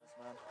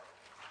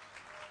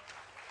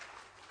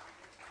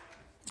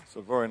It's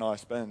a very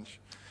nice bench.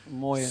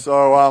 Mooie.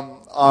 So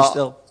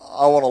stel.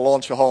 I want to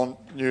launch a whole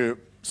new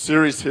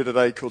series here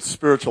today called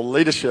Spiritual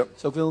Leadership.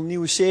 Dus ik wil een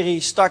nieuwe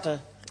serie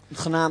starten,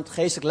 genaamd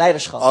Geestelijk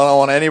Leiderschap. I don't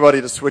want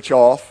anybody to switch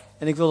off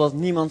En ik wil dat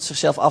niemand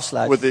zichzelf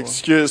afsluit. with the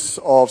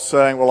excuse of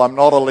saying, well, I'm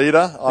not a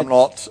leader. I'm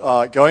not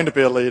going to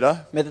be a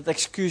leader. Met het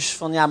excuus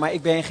van, ja, maar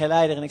ik ben geen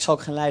leider en ik zal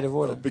ook geen leider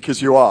worden. Because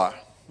you are.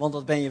 Want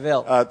dat ben je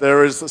wel.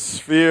 There is a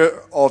sphere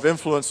of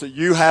influence that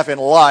you have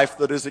in life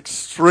that is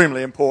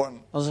extremely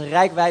important. Dat is een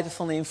reikwijdte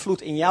van de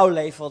invloed in jouw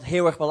leven wat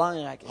heel erg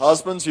belangrijk is.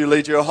 Husbands, you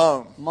lead your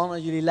home.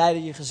 Mannen, jullie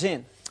leiden je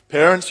gezin.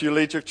 Parents, you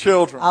lead your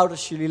children.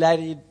 Ouders, jullie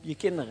leiden je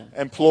kinderen.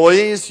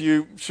 Employees,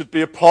 you should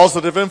be a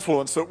positive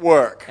influence at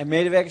work. En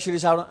medewerkers, jullie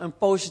zouden een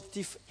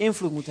positief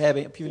invloed moeten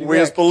hebben op jullie We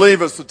as werk.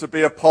 believers are to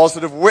be a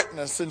positive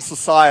witness in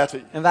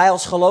society. En wij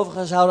als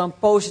gelovigen zouden een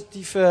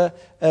positieve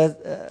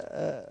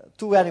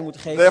toewijding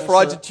moeten geven Therefore,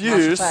 I aan onze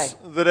deduce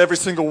maatschappij. that every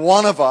single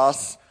one of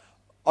us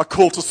are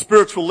called to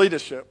spiritual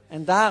leadership.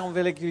 En daarom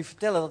wil ik jullie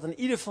vertellen dat in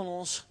ieder van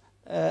ons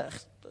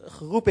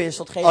geroepen is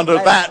tot geestelijk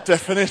Under leiderschap. that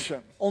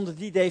definition. Onder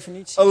die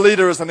definitie. A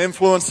leader is an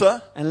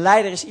influencer. Een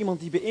leider is iemand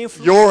die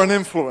beïnvloedt You're an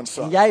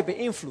influencer. en jij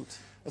beïnvloedt.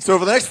 And so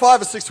over the next 5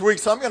 or 6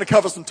 weeks, I'm going to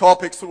cover some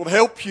topics that will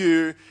help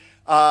you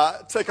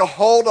take a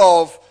hold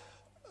of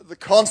the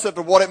concept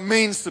of what it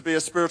means to be a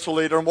spiritual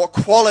leader and what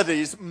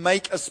qualities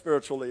make a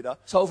spiritual leader.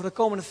 Zo over de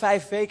komende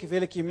 5 weken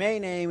wil ik je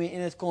meenemen in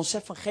het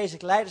concept van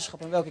geestelijk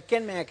leiderschap en welke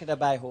kenmerken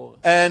daarbij horen.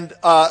 And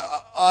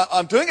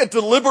I'm doing it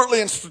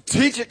deliberately and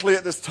strategically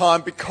at this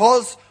time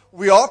because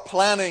we are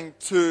planning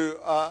to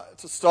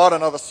start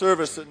another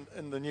service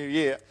in the new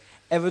year.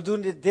 En we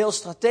doen dit deels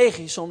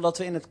strategisch omdat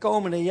we in het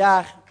komende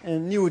jaar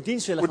een nieuwe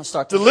dienst willen gaan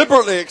starten.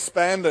 Deliberately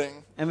expanding.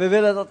 En we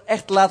willen dat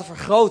echt laten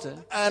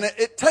vergroten. And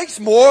it takes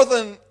more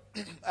than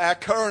our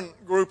current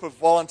group of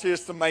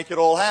volunteers to make it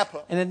all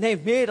happen. En het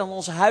neemt meer dan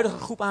onze huidige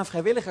groep aan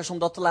vrijwilligers om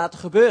dat te laten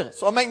gebeuren.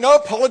 So I make no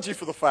apology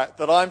for the fact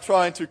that I'm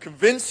trying to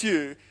convince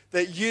you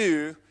that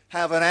you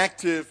have an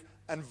active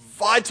and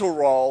vital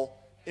role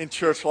in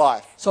church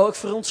life. Zo, ik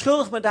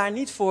verontschuldig me daar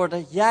niet voor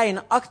dat jij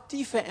een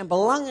actieve en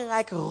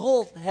belangrijke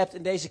rol hebt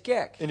in deze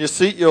kerk. In your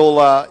seat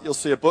you'll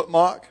see a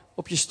bookmark.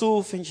 Op je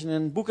stoel vind je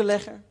een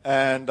boekenlegger.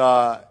 And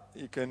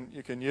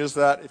you can use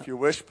that if you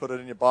wish. Put it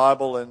in your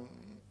Bible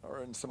or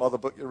in some other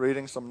book you're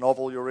reading, some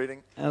novel you're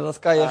reading. En dat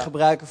kan je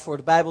gebruiken voor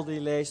de Bijbel die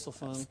je leest of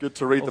It's een, good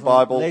to read of the een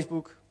Bible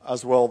leesboek.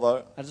 as well, though,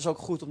 Het is ook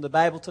goed om de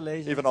Bijbel te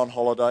lezen. even on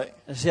holiday,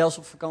 En zelfs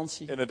op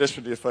vakantie. in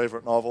addition to your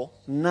favorite novel.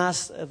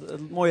 Naast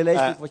het mooie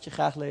leesboek wat je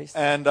graag leest.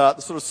 And the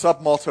sort of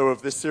submotto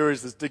of this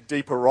series is Dig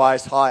Deeper,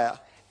 Rise Higher.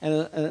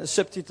 En een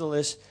subtitel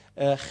is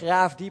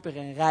graaf dieper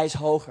en reis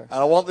hoger.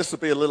 And I want this to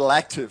be a little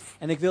active.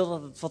 En ik wil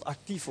dat het wat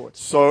actief wordt.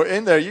 So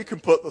in there you can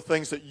put the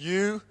things that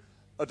you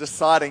are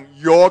deciding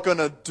you're going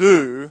to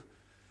do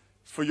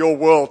for your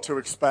world to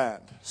expand.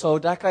 Zo,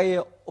 daar kan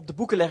je op de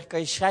boeken leggen, kan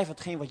je schrijven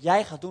hetgeen wat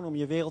jij gaat doen om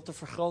je wereld te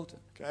vergroten.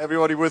 Okay,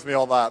 everybody with me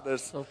on that?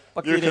 Zo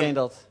pakt You iedereen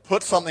can dat.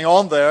 put something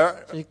on there.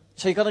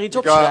 Zo, je kan er iets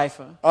You op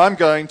schrijven. I'm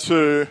going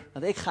to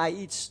Want ik ga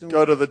iets doen.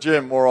 go to the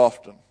gym more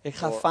often. Ik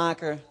ga Or,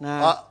 vaker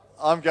naar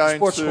I'm going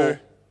sportschool. to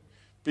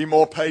be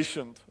more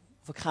patient.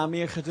 Of ik ga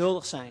meer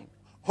geduldig zijn.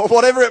 Or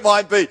whatever it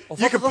might be. Of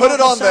You wat can het put dan it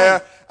ook on mag zijn.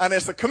 there and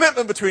it's a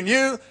commitment between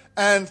you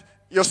and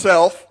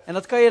yourself. En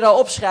dat kan je daar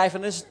opschrijven.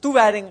 En dat is een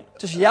toewijding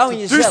tussen jou en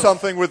Do jezelf.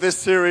 something with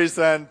this series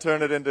and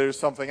turn it into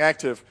something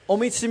active.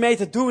 Om iets ermee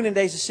te doen in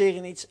deze serie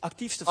en iets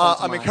actiefs te van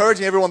te I'm maken.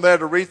 encouraging everyone there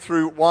to read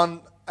through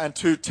 1 and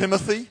 2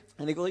 Timothy.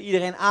 En ik wil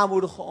iedereen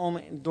aanmoedigen om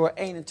door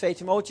 1 en 2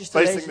 Timotheus te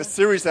Basing the lezen.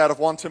 series out of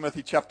 1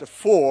 Timothy chapter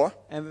 4.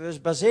 En we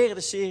baseren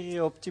de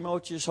serie op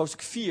Timotheus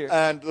hoofdstuk 4.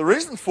 And the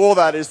reason for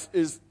that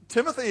is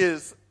Timothy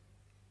is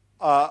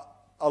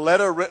a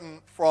letter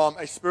written from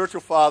a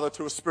spiritual father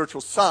to a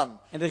spiritual son.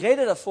 En de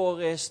reden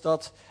daarvoor is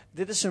dat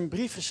dit is een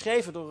brief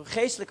geschreven door een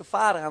geestelijke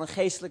vader aan een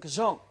geestelijke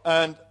zoon.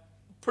 And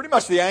pretty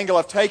much the angle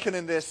I've taken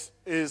in this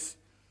is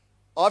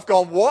I've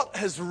gone, what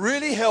has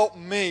really helped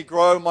me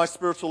grow my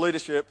spiritual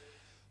leadership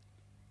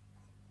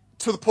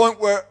to the point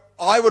where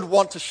I would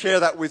want to share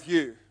that with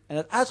you. En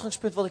het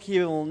uitgangspunt wat ik hier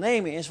wil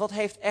nemen is, wat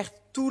heeft echt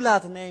toe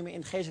laten nemen in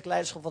het geestelijk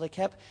leiderschap wat ik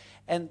heb.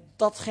 En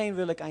datgene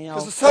wil ik aan jou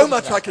Because there's so much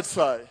I overdragen. could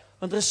say.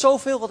 Want er is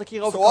zoveel wat ik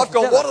hierover So kan I've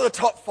gone, what vertellen. are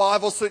the top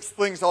 5 or 6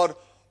 things I'd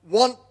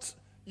want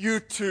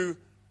you to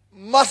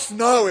must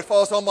know if I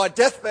was on my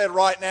deathbed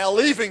right now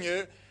leaving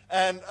you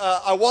and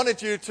I wanted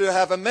you to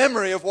have a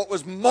memory of what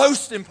was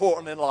most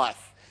important in life.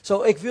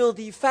 Zo, ik wil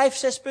die 5,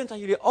 6 punten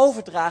aan jullie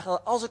overdragen.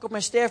 Dat als ik op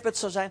mijn sterfbed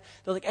zou zijn,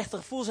 dat ik echt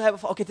het gevoel zou hebben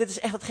van, oké, dit is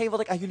echt hetgeen wat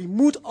ik aan jullie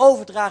moet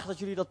overdragen, dat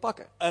jullie dat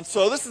pakken. And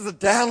so this is a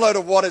download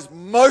of what is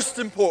most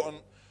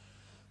important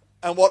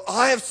and what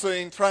I have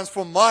seen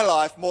transform my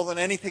life more than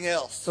anything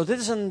else. Zo, dit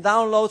is een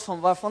download van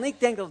waarvan ik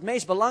denk dat het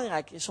meest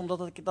belangrijk is,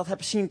 omdat ik dat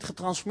heb zien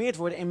getransformeerd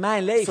worden in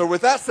mijn leven. So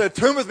with that said,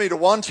 turn with me to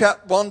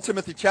 1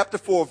 Timothy chapter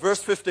 4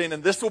 verse 15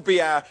 and this will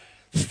be our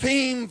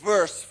theme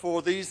verse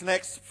for these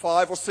next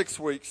 5 or 6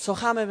 weeks. Zo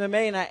gaan we met me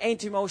mee naar 1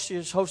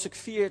 Timotheus hoofdstuk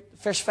 4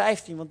 vers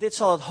 15, want dit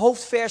zal het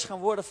hoofdvers gaan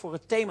worden voor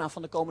het thema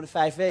van de komende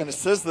 5 And weken. it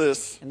says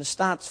this, En er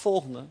staat het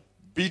volgende.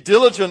 be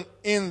diligent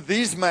in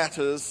these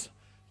matters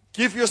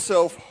Give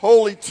yourself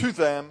wholly to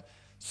them,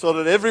 so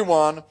that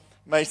everyone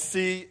may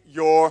see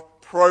your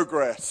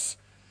progress.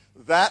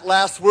 That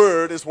last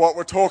word is what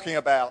we're talking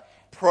about.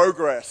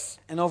 Progress.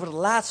 En over het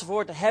laatste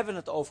woord, daar hebben we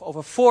het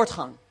over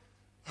voortgang.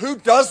 Who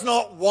does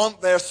not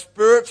want their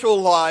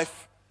spiritual life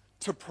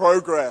to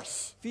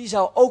progress? Wie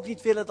zou ook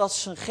niet willen dat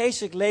zijn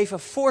geestelijk leven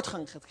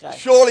voortgang gaat krijgen?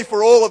 Surely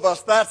for all of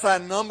us, that's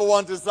our number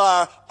one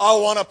desire. I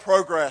want to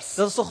progress.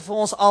 Dat is toch voor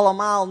ons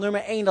allemaal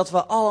nummer 1, dat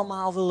we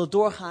allemaal willen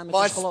doorgaan met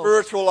My ons geloof.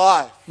 spiritual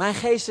life. Mijn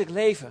geestelijk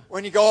leven.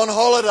 When you go on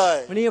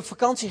holiday, Wanneer je op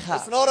vakantie it's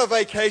gaat, not a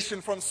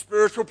vacation from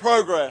spiritual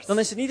progress. dan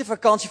is het niet een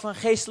vakantie van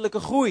geestelijke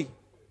groei.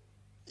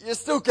 You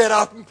still get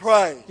up and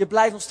pray. Je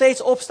blijft nog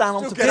steeds opstaan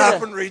om te Still get up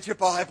bidden. and read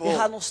your Je Bible.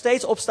 gaat nog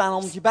steeds opstaan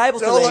om je Bijbel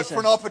te Still look for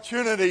an lezen.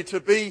 opportunity to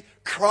be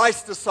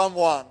Christ to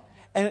someone.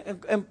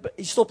 En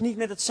je stopt niet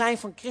met het zijn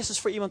van Christus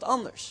voor iemand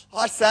anders.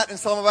 I sat in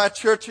some of our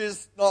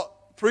churches, not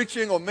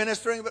preaching or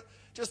ministering, but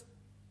just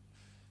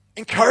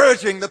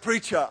encouraging the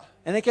preacher.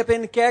 En ik heb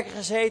in de kerken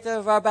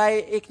gezeten waarbij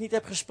ik niet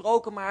heb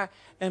gesproken, maar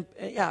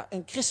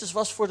een Christus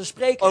was voor de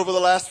spreker. Over the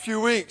last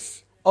few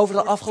weeks. Over de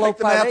Take afgelopen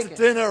them paar out to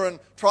weken. dinner and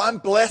try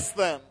and bless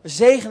them. We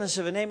zegenen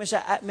ze, we nemen ze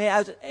mee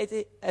uit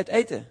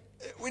eten.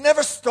 We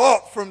never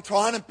stop from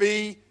trying to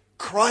be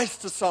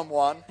Christ to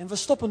someone En we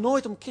stoppen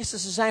nooit om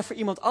Christus te zijn voor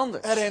iemand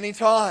anders. at any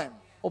time.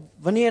 Op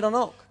wanneer dan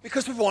ook.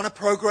 Because we want to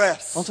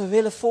progress. Want we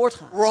willen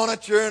voortgaan. We're on a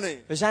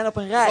journey. We zijn op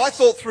een I reis.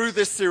 thought through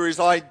this series,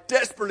 I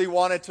desperately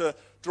wanted to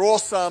draw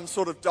some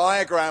sort of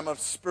diagram of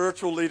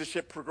spiritual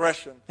leadership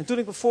progression. En toen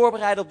ik me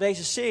voorbereidde op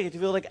deze serie, toen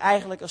wilde ik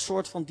eigenlijk een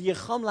soort van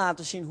diagram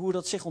laten zien hoe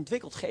dat zich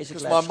ontwikkelt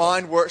geestelijk Because my leiderschap.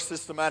 mind works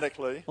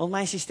systematically. Want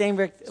mijn systeem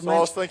werkt, So I mijn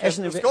was thinking,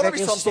 hersenen there's got to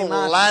werken be heel some sort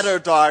of systematisch.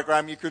 ladder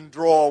diagram you can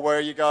draw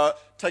where you go,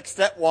 take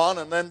step 1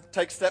 and then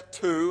take step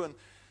 2. And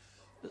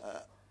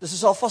Dus er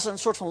zal vast een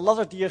soort van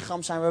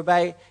ladderdiagram zijn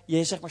waarbij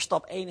je zeg maar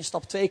stap 1 en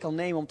stap 2 kan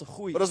nemen om te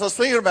groeien. But as I was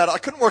thinking about it, I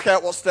couldn't work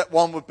out what step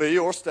 1 would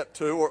be or step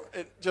 2, or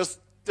it just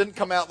didn't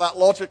come out that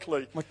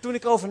logically. Maar toen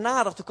ik erover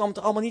nadacht, toen kwam het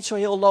er allemaal niet zo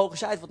heel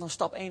logisch uit wat nou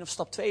stap 1 of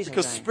stap 2 zou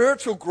Because zijn.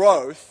 spiritual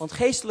growth Want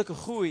geestelijke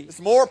groei is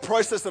more a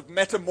process of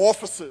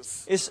metamorphosis.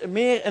 is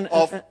meer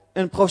Of-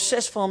 een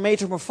proces van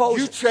metamorfose.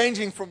 You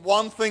changing from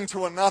one thing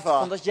to another.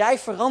 Omdat jij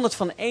verandert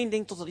van één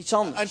ding tot iets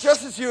anders. And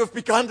just as you have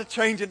begun to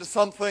change into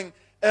something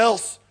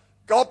else,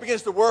 God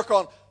begins to work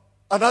on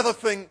another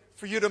thing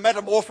for you to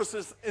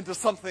metamorphosis into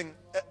something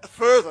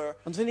further.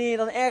 Want wanneer je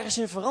dan ergens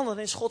in verandert,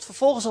 dan is God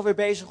vervolgens alweer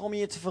bezig om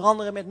je te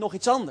veranderen met nog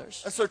iets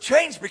anders. And so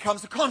change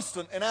becomes a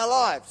constant in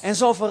our lives. En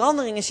zo'n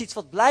verandering is iets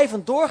wat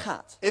blijvend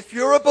doorgaat. If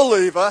you're a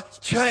believer,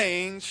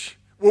 change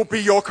will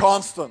be your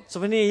constant. Dus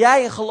wanneer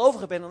jij een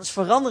gelovige bent, dan is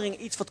verandering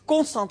iets wat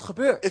constant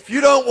gebeurt. If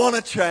you don't want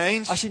to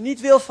change, Als je niet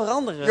wil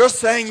veranderen, you're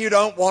saying you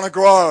don't want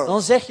to grow.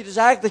 dan zeg je dus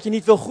eigenlijk dat je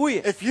niet wil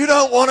groeien. If you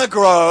don't want to En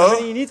grow,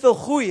 wanneer je niet wil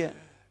groeien,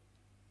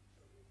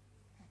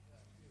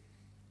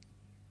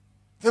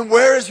 then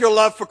where is your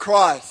love for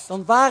Christ?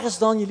 dan waar is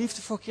dan je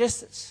liefde voor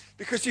Christus?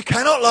 Because you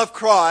cannot love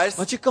Christ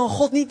Want je kan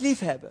God niet lief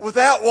hebben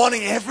without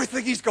wanting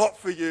everything He's got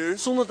for you,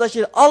 zonder dat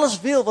je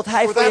alles wil wat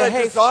Hij voor without je a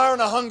heeft. desire and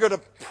a hunger to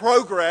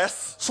progress.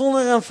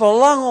 Zonder een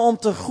verlangen om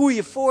te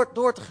groeien, voort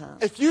door te gaan.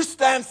 If you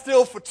stand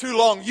still for too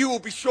long, you will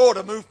be sure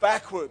to move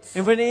backwards.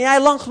 En wanneer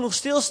jij lang genoeg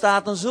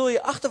stilstaat, dan zul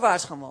je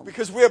achterwaarts gaan wandelen.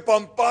 Because we're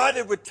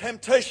bombarded with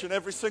temptation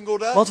every single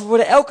day. Want we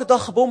worden elke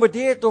dag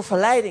gebombardeerd door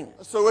verleiding.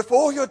 So if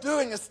all you're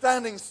doing is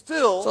standing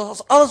still,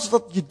 Zoals alles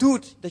wat je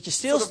doet, dat je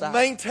sort of stilstaat.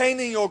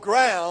 maintaining your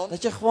ground,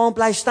 Dat je gewoon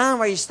blijft staan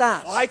waar je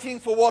staat.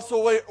 fighting for what's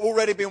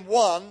already been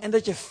won, En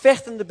dat je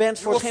vechtende bent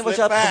voor will hetgeen wat je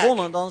slip hebt back.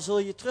 gewonnen, dan zul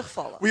je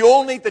terugvallen. we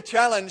all need the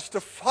challenge to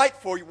fight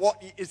for what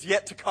is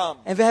yet to come.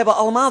 En we hebben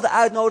allemaal de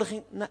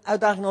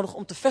uitdaging nodig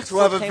om te vechten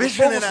To voor have a hetgeen wat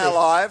vision voor in ons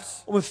our ligt.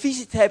 lives, Om een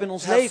visie te hebben in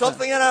ons to have leven.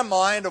 something in our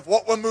mind of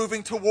what we're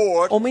moving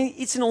toward. Om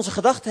iets in onze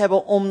gedachten te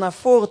hebben om naar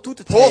voren toe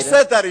te Paul treden.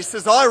 said that. He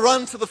says, I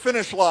run to the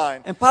finish line.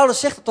 En Paulus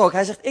zegt het ook.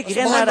 Hij zegt, ik That's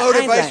ren my naar de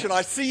motivation.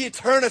 eindlijn. I see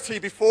eternity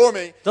before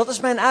me, Dat is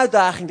mijn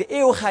uitdaging, de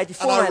eeuwigheid die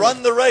voor and I mij ligt.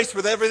 run the race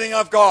with everything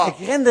I've got.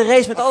 Ik ren de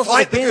race met alles wat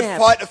ik Fight the binnen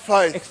good heb. fight of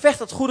faith. Ik vecht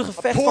dat goede I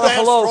gevecht pull van down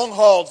geloof.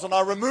 strongholds and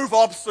I remove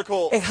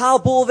obstacles. Ik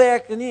haal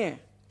bolwerken neer.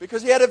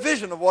 Because he had a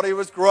vision of what he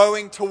was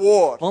growing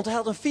toward. Want hij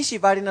had een visie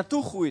waar hij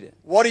naartoe groeide.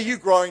 What are you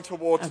growing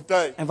toward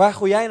today? En waar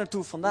groei jij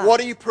naartoe vandaag? What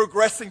are you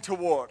progressing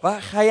toward?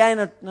 Waar ga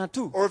jij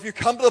naartoe? Or if you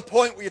come to the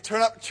point where you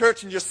turn up at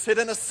church and you sit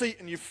in a seat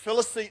and you fill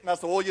a seat and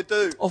that's all you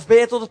do. Of ben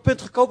je tot het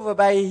punt gekomen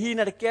waarbij je hier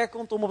naar de kerk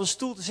komt om op een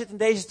stoel te zitten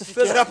en deze te Get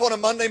vullen? up on a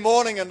Monday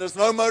morning and there's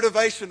no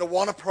motivation to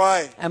want to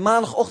pray. En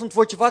maandagochtend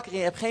word je wakker en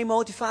je hebt geen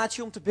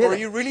motivatie om te Or are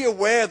bidden. you really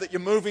aware that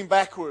you're moving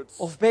backwards?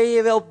 Of ben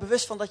je wel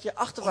bewust van dat je Or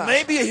achterwaarts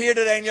maybe you're here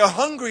today and you're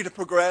hungry to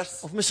progress.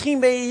 Of misschien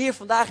ben je hier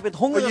vandaag, je bent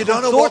But hongerig you don't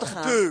om know door what te to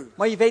gaan. do.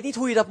 Maar je weet niet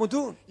hoe je dat moet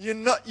doen.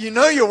 You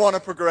know you want to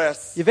progress.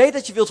 Je weet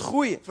dat je wilt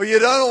groeien, But you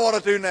don't know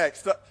what to do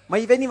next. maar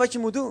je weet niet wat je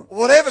moet doen.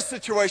 Whatever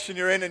situation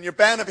you're in, and you're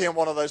bound to be in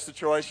one of those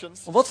situations.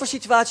 Op wat voor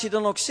situatie je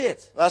dan ook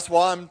zit. That's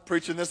why I'm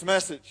preaching this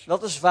message.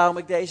 Dat is waarom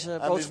ik deze And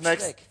these boodschap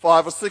next spreek.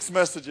 5 or 6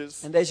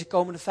 messages En deze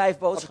komende 5 are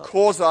to boodschappen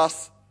cause us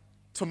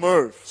to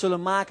move.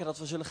 zullen maken dat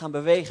we zullen gaan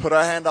bewegen. Put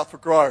our hand up for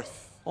growth.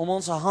 Om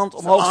onze hand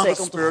omhoog te I'm a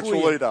steken om te spiritual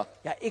groeien. leader.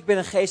 Ja, ik ben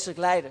een geestelijk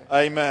leider.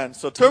 Amen.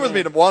 So turn with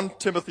me to 1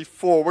 Timothy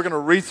 4. We're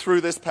going to read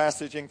through this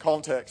passage in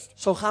context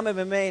Zo gaan we met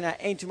me mee naar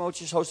 1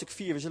 Timotheüs hoofdstuk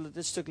 4. We zullen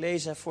dit stuk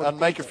lezen voor de and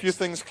make a few context.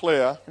 things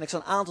clear En ik zal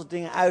een aantal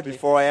dingen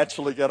uitleggen before I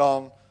actually get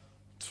on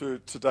to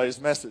today's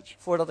message.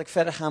 voordat ik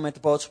verder ga met de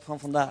boodschap van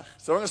vandaag.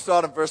 So I'm going to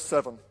start in verse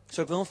 7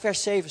 Zo, ik wil in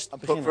vers 7 and put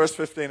beginnen. verse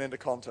 15 into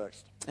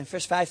context. En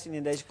vers 15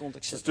 in deze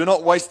context It says, zetten. do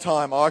not waste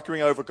time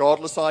arguing over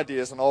godless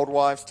ideas and old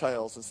wives'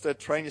 tales. Instead,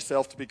 train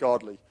yourself to be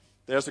godly.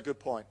 There's a good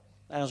point.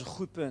 Dat is een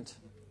goed punt.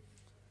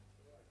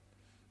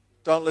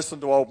 Don't listen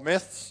to old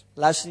myths,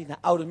 Luister niet naar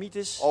oude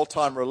mythes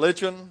old-time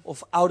religion,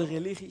 of oude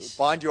religies.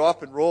 bind you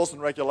up in rules and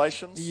Die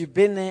regulations. je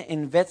binden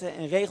in wetten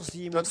en regels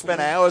die je Don't moet spend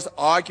voldoen. hours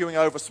arguing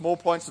over small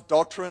points of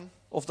doctrine,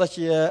 Of dat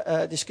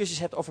je discussies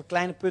hebt over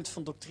kleine punten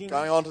van doctrine.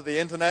 going onto the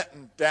internet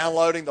and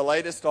downloading the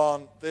latest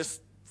on this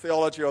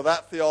theology or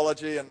that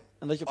theology and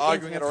En dat je op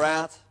arguing it internet around.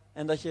 gaat.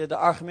 En dat je de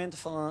argumenten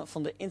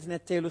van de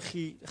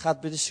internettheologie gaat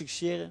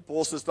bediscussiëren.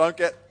 Paul says, don't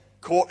get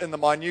caught in the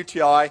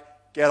minutiae,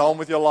 get on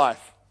with your life.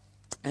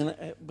 En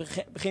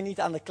begin niet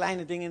aan de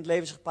kleine dingen in het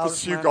leven, zegt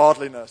Paulus. Pursue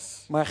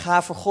godliness. Maar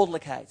ga voor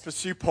goddelijkheid.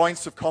 Pursue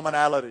points of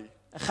commonality.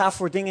 En ga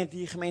voor dingen die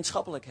je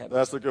gemeenschappelijk hebben.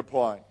 That's a good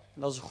point.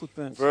 En dat is een goed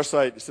punt. Verse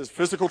 8, it says,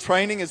 physical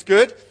training is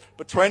good,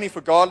 but training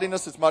for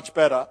godliness is much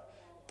better,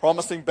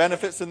 promising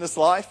benefits in this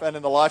life and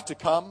in the life to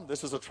come.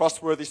 This is a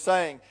trustworthy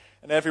saying,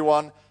 and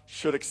everyone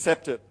should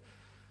accept it.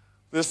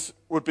 This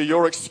would be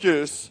your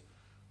excuse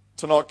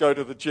to not go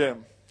to the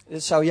gym.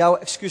 Dit zou jouw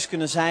excuus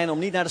kunnen zijn om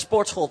niet naar de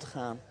sportschool te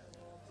gaan.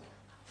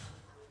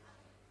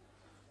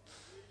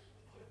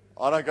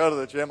 I don't go to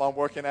the gym, I'm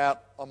working out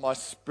on my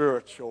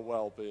spiritual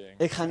well-being.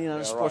 Ik ga niet naar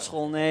de Yeah,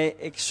 sportschool. Nee,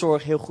 ik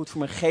zorg heel goed voor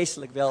mijn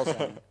geestelijk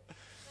welzijn.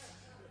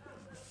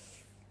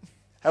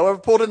 However,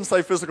 Paul didn't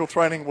say physical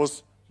training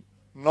was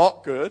not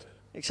good.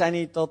 Ik zei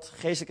niet dat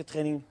geestelijke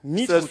training He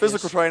niet says goed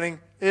physical is. training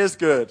is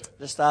good.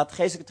 Er staat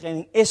geestelijke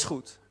training is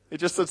goed. He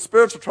just said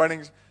spiritual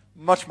training is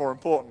much more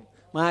important.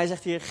 Maar hij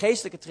zegt hier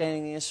geestelijke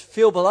training is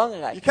veel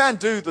belangrijker. You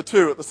can't do the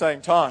two at the same Je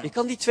time.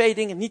 kan die twee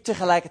dingen niet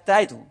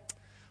tegelijkertijd doen.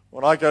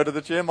 When I go to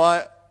the gym,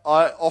 I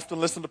often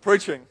listen to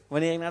preaching.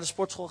 Wanneer ik naar de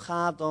sportschool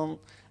ga, dan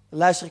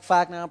luister ik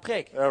vaak naar een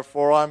preek.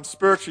 Therefore, I'm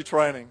spiritually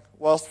training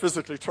whilst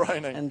physically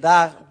training. En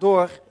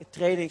daardoor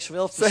train ik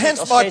zowel fysiek hence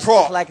als my geestelijk prop.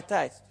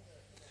 tegelijkertijd.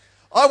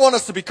 I want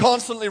us to be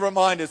constantly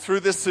reminded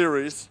through this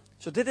series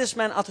Zo, dit is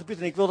mijn attribuut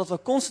en ik wil dat we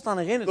constant aan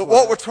herinnerd that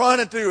what worden. we're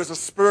trying to do is a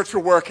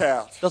spiritual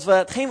workout. Dat we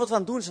hetgeen wat we aan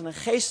het doen is een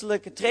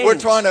geestelijke We're training.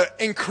 trying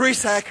to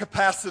increase our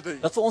capacity.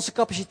 Dat we onze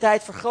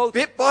capaciteit vergroten.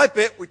 Bit by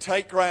bit, we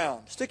take ground.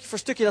 Stukje voor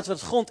stukje dat we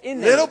het grond Little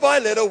innemen. by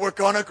little, we're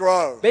going to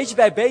grow. Beetje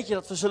bij beetje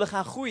dat we zullen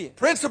gaan groeien.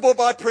 Principle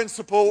by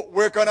principle,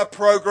 we're going to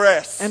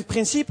progress. En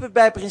principe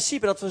bij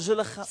principe dat we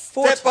zullen gaan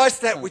Step by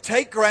step, we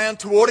voortgaan. take ground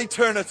toward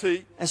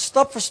eternity. En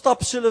stap voor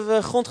stap zullen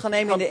we grond gaan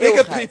nemen in Become de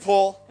bigger eeuwigheid.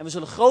 people. En we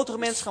zullen grotere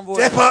mensen gaan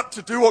Step worden. up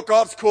to do what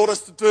God's called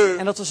us to do.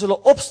 En dat we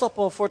zullen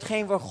opstappen voor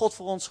hetgeen waar God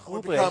voor ons We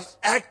geroepen become heeft.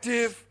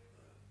 active,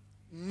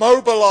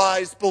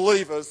 mobilized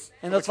believers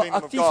En for dat the we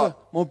kingdom of God. actieve,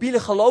 mobiele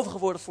gelovigen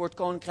worden voor het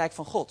koninkrijk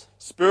van God.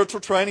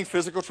 Spiritual training,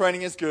 physical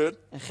training is good.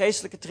 En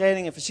geestelijke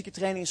training en fysieke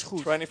training is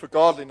goed. Training for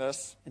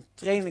godliness En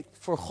training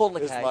voor is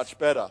goddelijkheid much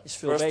better. is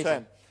veel Verse beter.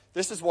 10.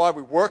 This is why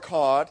we work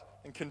hard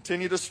and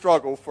continue to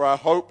struggle, for our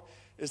hope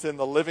is in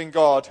the living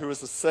God, who is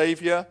the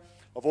Savior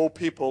of all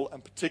people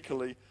and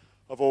particularly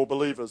of all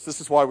believers. This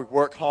is why we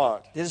work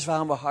hard. Dit is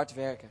waarom we hard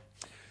werken.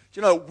 Do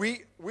you know,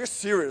 we're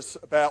serious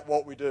about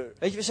what we do.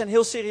 Weet je, we zijn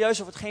heel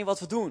serieus over hetgeen wat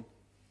we doen.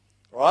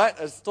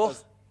 Right?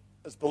 Toch?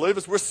 As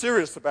believers, we're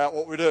serious about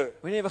what we do.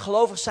 Wanneer we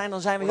gelovig zijn,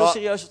 dan zijn we heel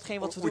serieus over hetgeen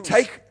wat we We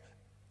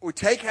doen.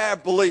 take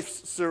our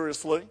beliefs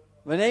seriously.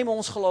 We nemen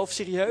ons geloof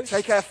serieus.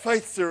 Take our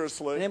faith We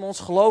seriously. nemen ons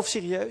geloof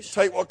serieus.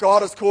 Take what God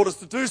has called us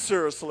to do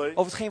seriously.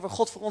 Over hetgeen waar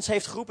God voor ons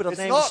heeft geroepen, dat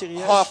It's nemen we not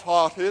serieus.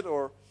 half-hearted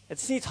or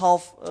Het is niet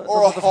half, dat a we er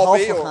half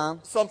hobby voor or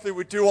gaan. something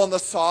we do on the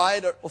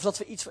side. Or, Of dat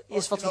we iets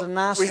is wat we you know,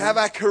 ernaast we have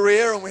doen. our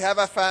career and we have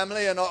our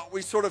family and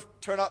we sort of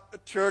turn up at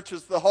church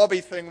as the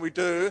hobby thing we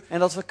do En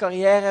dat we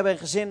carrière hebben en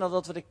gezin,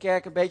 dat we de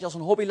kerk een beetje als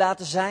een hobby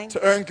laten zijn. to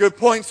earn good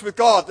points with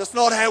God. That's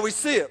not how we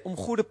see it. Om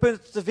goede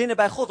punten te winnen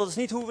bij God. Dat is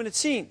niet hoe we het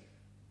zien.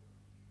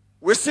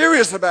 We're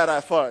serious about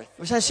our faith.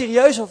 We zijn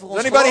serieus over Is ons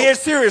anybody here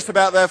geloof. serious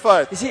about their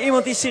faith? Is hier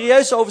iemand die serieus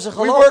is over zijn We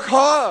geloof? work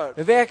hard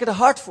We werken er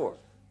hard voor.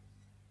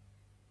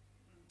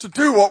 to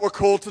do what we're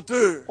called to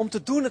do. Om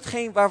te doen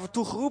hetgeen waar we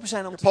toe geroepen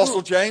zijn om te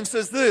Apostle doen. James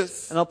says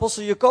this. En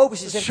apostel Jacobus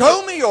die zegt,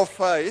 Show me your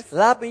faith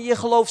laat me je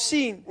geloof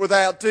zien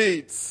without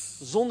deeds.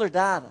 zonder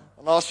daden.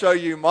 And I'll show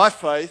you my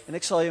faith En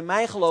ik zal je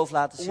mijn geloof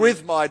laten zien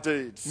with my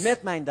deeds.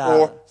 met mijn Or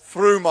daden.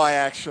 through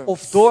my actions.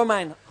 Of door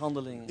mijn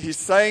handelingen.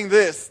 He's saying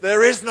this.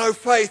 There is no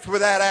faith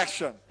without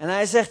action. En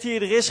hij zegt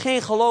hier, er is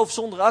geen geloof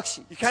zonder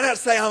actie. You cannot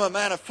say I'm a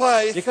man of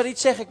faith Je kan niet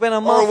zeggen, ik ben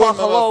een Or a man van woman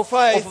of geloof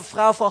faith. of een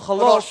vrouw van but not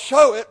geloof.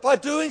 show it by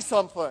doing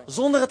something.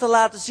 Zonder het te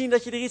laten zien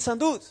dat je er iets aan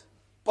doet.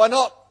 By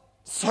not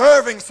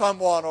serving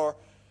someone or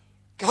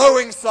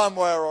going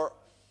somewhere or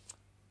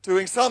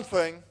doing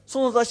something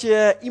Zonder dat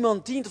je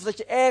iemand dient of dat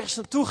je ergens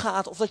naartoe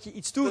gaat of dat je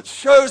iets that doet.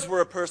 shows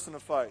we're a person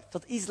of faith.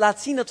 Dat iets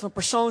laat zien dat we een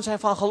persoon zijn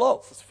van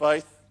geloof. Because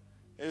faith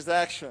is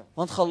action.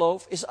 Want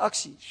geloof is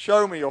actie.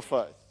 Show me your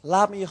faith.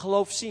 Laat me je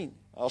geloof zien.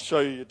 I'll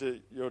show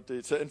you your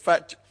deeds. In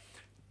fact,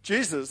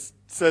 Jesus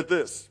said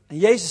this. En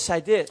Jezus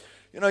zei dit.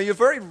 You know, you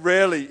very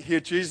rarely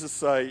hear Jesus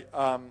say,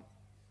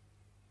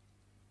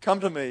 come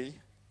to me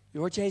Je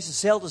hoort Jezus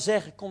zelden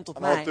zeggen, kom tot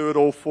and I'll mij do it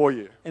all for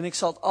you. en ik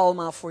zal het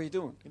allemaal voor je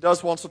doen. He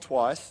does once or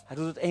twice. Hij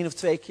doet het 1 of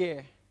 2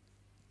 keer.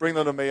 Bring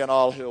them to me and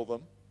I'll heal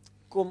them.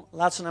 Kom,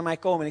 laat ze naar mij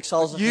komen en ik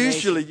zal ze genezen.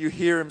 Usually you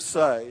hear him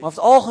say, Maar over het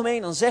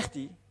algemeen dan zegt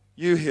hij,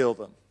 you heal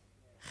them.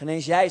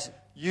 genees jij ze.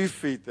 You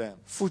feed them.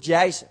 Voed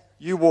jij ze.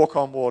 You walk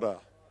on water.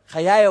 Ga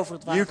jij over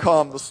het You water.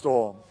 calm the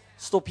storm.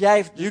 Stop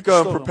jij de You go and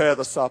storm. prepare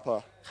the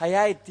supper. Ga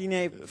jij het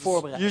diner It's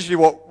voorbereiden.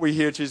 usually what we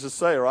hear Jesus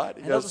say, right?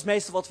 He En dat is goes,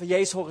 meestal wat we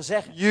Jezus horen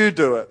zeggen. you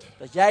do it.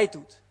 Dat jij het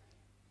doet.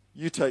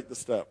 You take the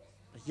step.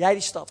 Dat jij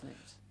die stap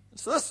neemt.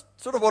 So that's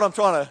sort of what I'm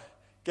trying to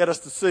get us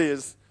to see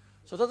is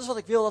Zo, dat is wat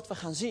ik wil dat we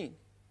gaan zien.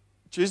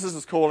 Jesus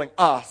is calling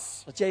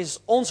us Dat Jezus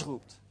ons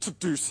roept to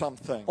do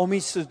something. om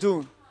iets te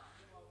doen.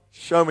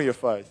 Show me your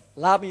faith.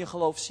 Laat me je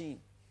geloof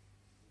zien.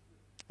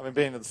 I mean,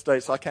 being in the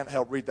States, I can't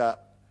help read that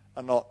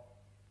and not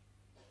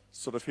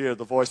sort of hear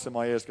the voice in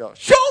my ears go,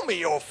 show me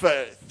your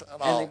faith.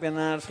 And En ik ben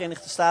naar de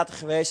Verenigde Staten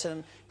geweest en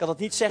ik kan dat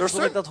niet zeggen There's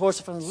toen ik dat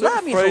hoorde van laat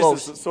certain me je geloof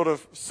phrases zien. that sort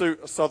of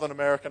suit a Southern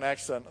American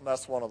accent, and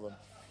that's one of them.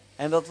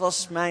 En dat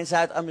was mijn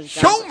Zuid-Amerikaanse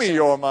Show me accent.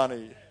 your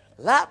money.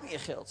 Laat me je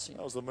geld zien.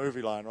 That was the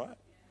movie line, right?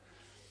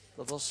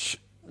 Dat was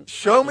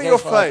Show me your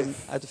regel uit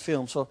faith. uit de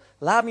film. Zo,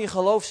 laat me je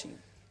geloof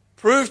zien.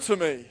 Prove to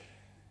me.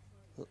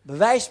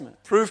 Bewijs me.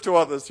 Prove to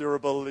others you're a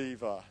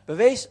believer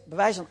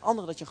Bewijs aan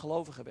anderen dat je een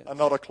gelovige bent. and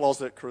not a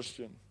closet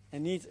Christian.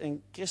 En niet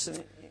een christen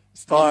die in de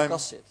time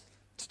kast zit.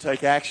 to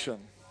take action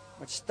Maar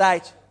het is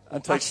tijd om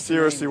and take actie te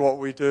seriously nemen. what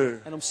we do.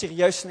 En om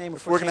serieus te nemen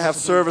voor We're going to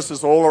hetgeen have wat we doen.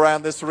 services all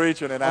around this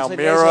region, in Als we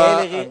deze Almere,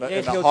 hele and in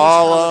regio dienst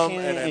Harlem, gaan and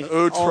beginnen, in in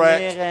Almere,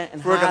 Utrecht. en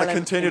We're going to Haarlem,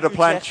 continue in to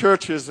plant Utrecht.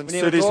 churches in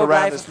Wanneer we cities door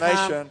around blijven this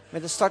gaan nation.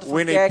 met het starten We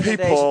van need kerken in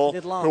people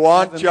dit land. who We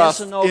aren't hebben just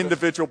mensen nodig.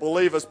 individual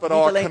believers, but Niet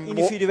are alleen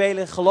individuele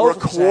we're a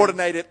gelovigen zijn,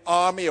 coordinated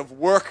army of maar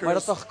workers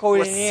dat we who are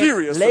gecoördineerd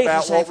serious leger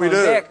about zijn what we van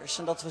do. werkers.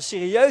 En dat we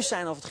serieus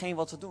zijn over hetgeen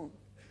wat we doen.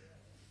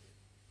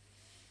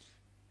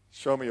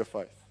 Show me your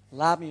faith.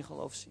 Laat me je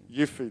geloof zien.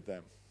 You feed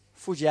them.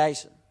 Voed jij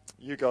ze.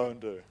 You go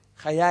and do.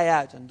 Ga jij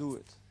uit en doe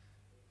het.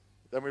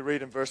 Then we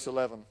read in verse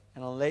 11.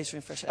 En dan lezen we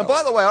in vers And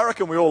 11. by the way, I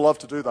reckon we all love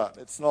to do that.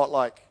 It's not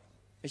like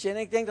Weet je, en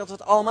ik denk dat we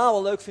het allemaal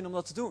wel leuk vinden om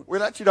dat te doen.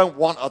 we actually don't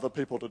want other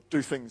people to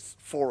do things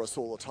for us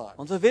all the time.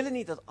 Want we willen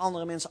niet dat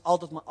andere mensen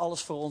altijd maar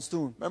alles voor ons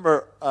doen.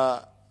 Remember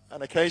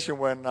an occasion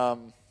when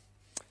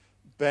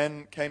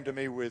Ben came to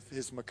me with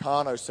his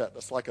Meccano set.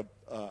 That's like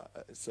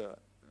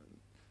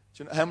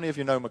how many of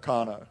you know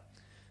Meccano?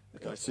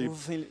 Okay, so Hoeveel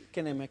van jullie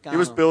kennen he Meccano?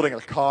 was building a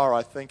car,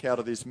 I think, out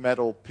of these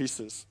metal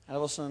pieces. Hij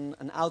was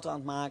een auto aan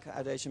het maken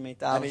uit deze And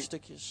metalen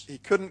stukjes. he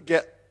couldn't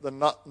get the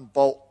nut and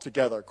bolt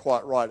together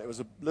quite right. It was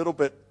a little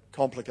bit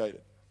complicated.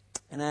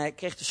 En hij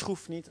kreeg de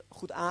schroef niet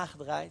goed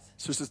aangedraaid.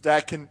 So he says,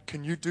 Dad,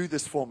 can you do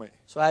this for me?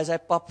 Zo hij zei,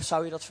 pap,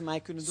 zou je dat voor mij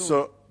kunnen doen?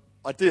 So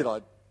I did.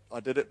 I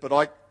did it, but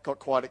I got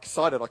quite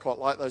excited. I quite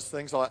like those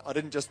things. I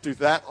didn't just do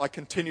that. I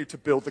continued to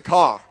build the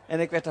car. En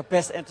ik werd daar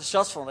best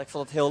enthousiast van. Ik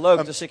vond het heel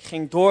leuk. Dus ik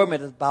ging door met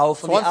het bouwen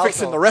van So die I'm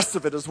fixing the auto. rest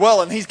of it as well,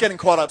 and he's getting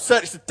quite upset.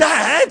 He said,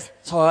 Dad,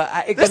 Zo,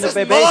 ik this ben is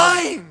erbij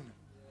bezig. mine.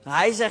 Nou,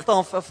 hij zegt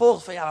dan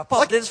vervolgens van, ja, maar pap,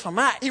 Like- dit is van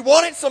mij. He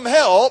wanted some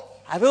help,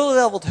 Hij wilde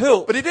wel wat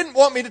hulp. but he didn't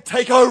want me to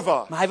take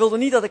over. Maar hij wilde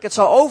niet dat ik het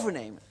zou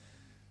overnemen.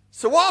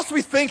 So whilst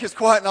we think it's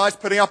quite nice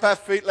putting up our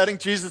feet,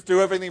 letting Jesus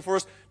do everything for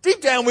us,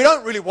 deep down we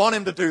don't really want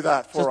him to do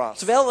that for us.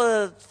 Terwijl we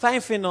het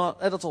fijn vinden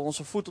dat we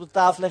onze voet op de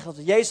tafel leggen, dat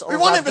we Jezus alles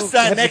want laten him to doen,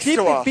 stand hebben we next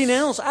to diep us.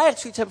 binnen ons eigenlijk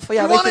zoiets hebben van,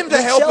 ja, We weet want je, him to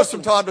moet ik help zelf us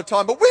from doen. time to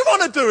time, but we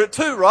want to do it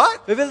too, right?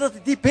 We willen dat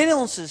het diep binnen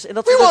ons is en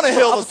dat We we want dat to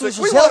zo heal af the en toe sick.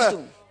 zo We zelf want to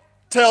doen.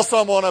 tell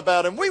someone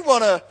about him. We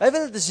want to Wij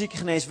willen de zieken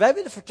genezen. Wij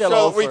willen vertellen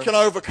so that we over can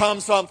overcome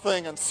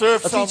something and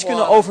serve dat we iets kunnen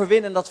someone.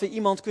 overwinnen en dat we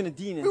iemand kunnen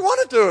We dienen.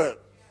 want to do it.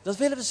 Dat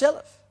willen we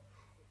zelf.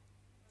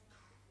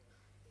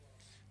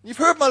 You've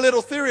heard my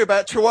little theory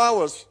about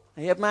chihuahuas.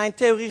 En je hebt mijn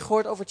theorie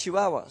gehoord over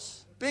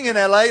chihuahuas. Being in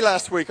LA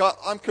last week,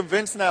 I'm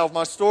convinced now of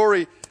my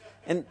story.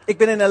 En ik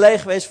ben in L.A.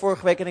 geweest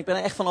vorige week en ik ben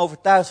er echt van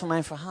overtuigd van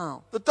mijn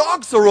verhaal. The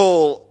dogs are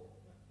all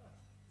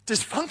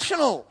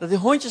dysfunctional. Dat die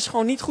hondjes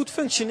gewoon niet goed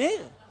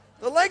functioneren.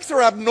 The legs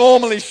are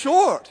abnormally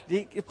short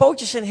Die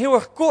pootjes zijn heel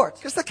erg kort.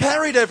 because they're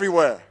carried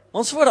everywhere.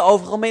 Want ze worden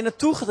overal mee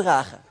naartoe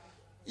gedragen.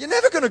 You're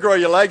never going to grow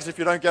your legs if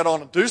you don't get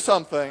on and do En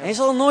something. je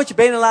zal nooit je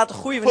benen laten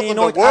groeien wanneer je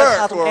Put nooit them to work,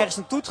 uitgaat om or- ergens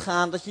naartoe te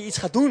gaan. Dat je iets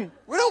gaat doen.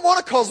 We don't want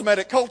a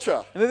cosmetic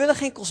culture. En we willen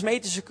geen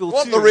cosmetische We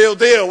want the cultuur. real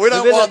deal. We We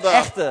don't willen want het the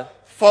echte.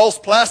 false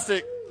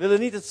plastic. We willen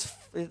niet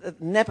het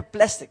neppe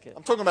plastic.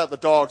 I'm talking about the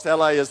dogs.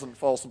 LA isn't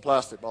false and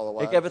plastic, by the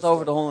way. Ik heb het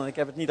over de honden, ik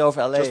heb het niet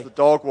over Just L.A. the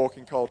dog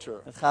walking culture.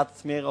 Het gaat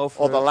meer Or the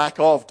over lack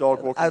of dog het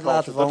walking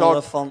uitlaten culture.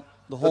 wandelen van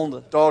de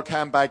honden. Dog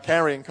handbag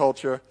carrying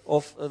culture.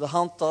 Of de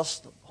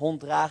handtas, de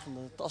honddragende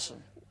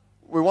tassen.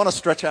 We want to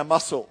stretch our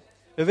muscle.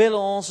 We willen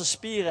onze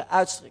spieren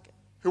uitstrekken.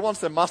 Who wants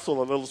their muscle a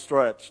little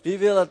stretched? Wie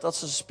wil dat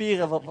zijn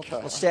spieren wat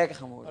sterker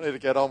gaan I worden?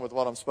 need to get on with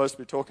what I'm supposed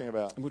to be talking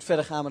about. Ik moet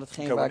verder gaan met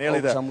hetgeen Okay, waar we're ik nearly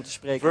over there. zou moeten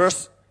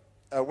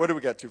spreken. Where do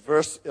we get to?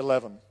 Verse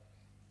 11.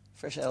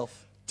 Vers 11.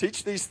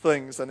 Teach these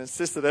things and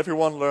insist that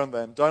everyone learn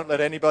them. Don't let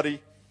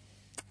anybody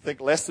think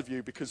less of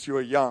you because you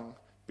are young.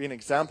 Be an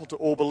example to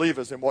all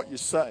believers in what you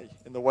say,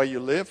 in the way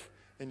you live,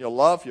 in your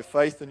love, your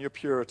faith, and your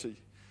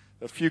purity.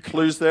 There are a few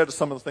clues there to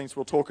some of the things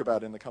we'll talk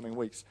about in the coming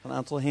weeks. Een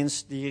aantal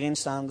hints die hierin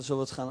staan, daar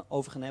zullen we het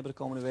over gaan hebben de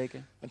komende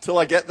weken.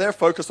 Until I get there,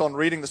 focus on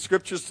reading the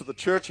scriptures to the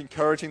church,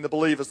 encouraging the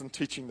believers and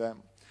teaching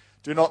them.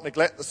 Do not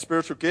neglect the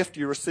spiritual gift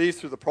you received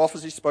through the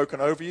prophecy spoken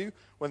over you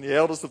when the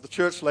elders of the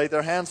church laid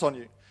their hands on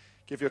you.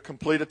 Give your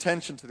complete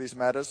attention to these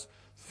matters.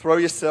 Throw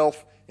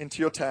yourself into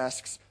your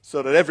tasks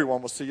so that everyone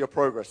will see your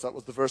progress. That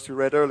was the verse we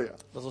read earlier.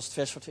 Dat was het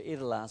vers wat we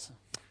eerder lazen.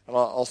 And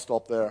I'll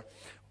stop there.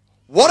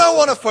 What I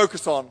want to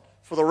focus on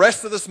for the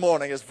rest of this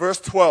morning is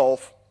verse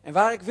 12. En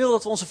waar ik wil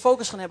dat we onze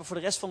focus gaan hebben voor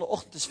de rest van de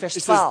ochtend is vers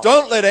It says, 12.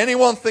 don't let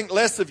anyone think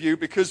less of you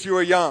because you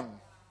are young.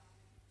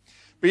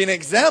 Be an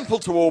example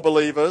to all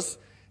believers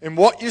in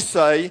what you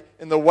say,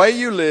 in the way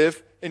you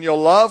live, in your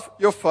love,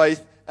 your faith,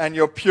 and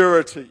your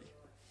purity.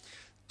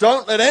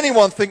 Don't let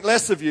anyone think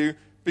less of you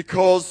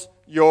because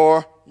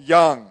you're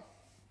young.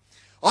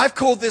 I've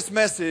called this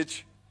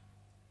message,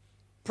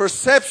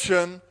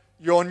 Perception,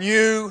 Your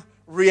New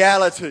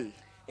Reality.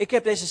 Ik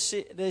heb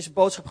deze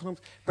boodschap genoemd,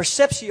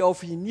 perceptie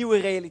over je nieuwe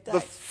realiteit.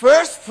 The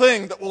first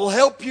thing that will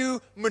help you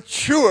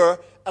mature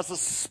as a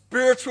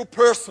spiritual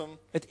person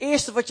Het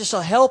eerste wat je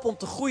zal helpen om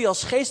te groeien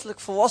als geestelijk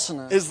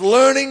volwassene is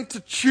learning to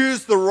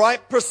choose the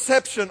right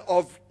perception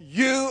of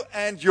you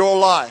and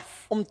your life.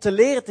 om te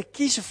leren te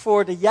kiezen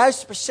voor de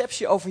juiste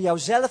perceptie over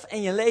jouzelf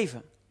en je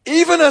leven.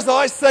 Even as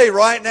I say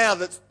right now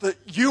that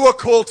you are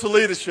called to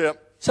leadership,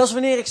 Zelfs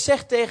wanneer ik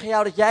zeg tegen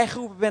jou dat jij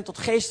geroepen bent tot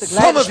geestelijk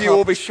some of you will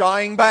leiderschap, be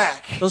shying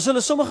back. dan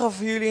zullen sommigen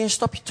van jullie een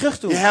stapje terug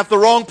doen. You have the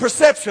wrong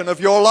perception of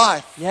your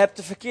life. Je hebt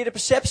de verkeerde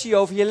perceptie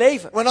over je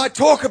leven. When I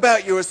talk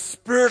about you as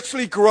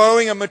spiritually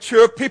growing and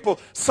mature people,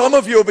 some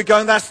of you will be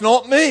going, that's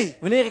not me.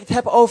 Wanneer ik het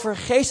heb over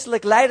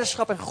geestelijk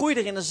leiderschap en groei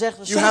erin, dan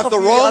zeggen You have sommigen the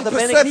van jullie, wrong dat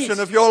ben ik perception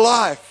niet. of your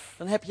life.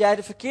 Dan heb jij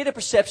de verkeerde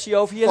perceptie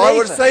over je If I would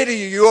leven. say to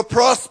you, you are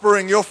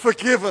prospering, you're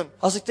forgiven,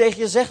 Als ik tegen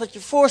je zeg dat je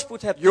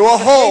voorspoed hebt, you dat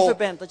are je vergeven whole,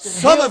 bent, dat je some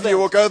geheel of you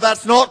will bent, go,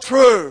 that's not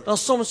true. dan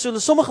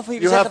zullen sommigen van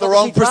jullie You have zeggen the dat is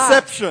wrong niet waar.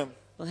 perception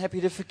Dan heb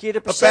je de verkeerde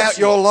about perceptie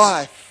your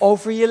life.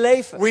 over je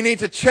leven. We need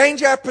to change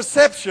our En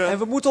perception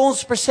we moeten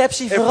onze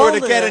perceptie if we're to get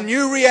a veranderen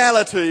new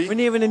reality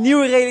wanneer we een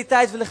nieuwe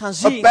realiteit willen gaan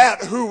zien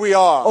about who we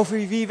are.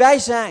 over wie wij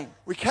zijn.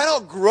 We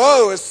cannot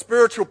grow as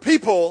spiritual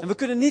people En we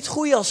kunnen niet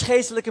groeien als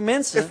geestelijke if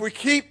mensen we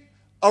keep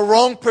a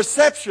wrong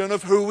perception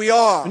of who we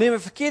are. wanneer we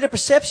een verkeerde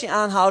perceptie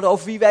aanhouden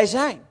over wie wij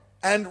zijn.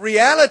 And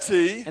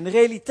reality En de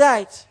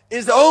realiteit,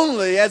 is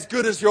only as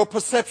good as your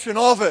perception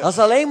of it. dat is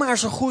alleen maar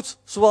zo goed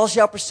zoals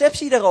jouw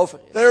perceptie daarover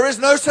is. There is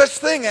no such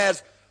thing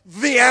as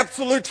the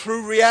absolute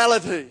true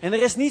reality. En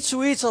er is niet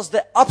zoiets als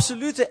de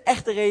absolute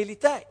echte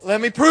realiteit. Let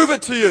me prove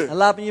it to you. En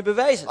laat me je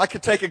bewijzen. I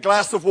could take a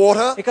glass of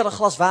water Ik kan een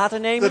glas water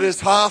that nemen is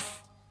half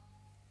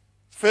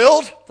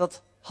filled.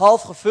 dat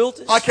half gevuld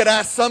is. I could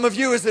ask some of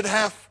you, is it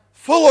half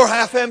full or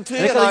half empty?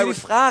 En ik And kan I jullie would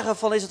vragen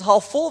van is het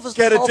half vol of is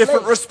het get a half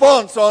different leeg?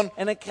 response on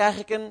En dan krijg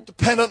ik een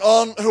dependent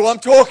on who I'm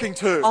talking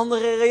to.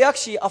 andere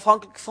reactie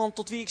afhankelijk van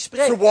tot wie ik So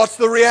spreek. what's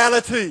the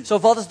reality? Zo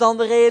wat is dan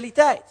de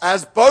realiteit?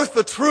 As both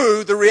are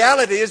true, the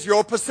reality is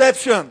your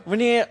perception.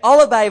 Wanneer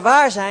allebei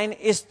waar zijn,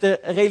 is de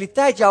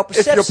realiteit jouw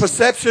If your perceptie.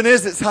 perception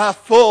is it's half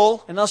full,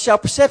 En als jouw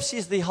perceptie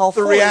is die half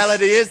the vol is,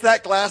 reality is that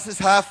glass is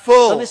half dan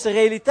full. is de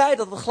realiteit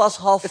dat het glas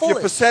half If vol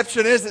your is.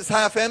 perception is it's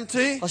half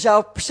empty, Als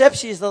jouw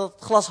perceptie is dat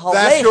het glas half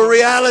that's leeg your is,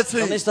 dan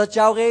reality. is dat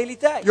jouw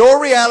realiteit.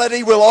 Your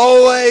reality will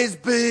always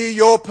be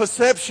your En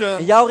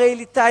perception. jouw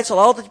realiteit zal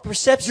altijd je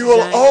perceptie You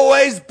will zijn.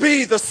 always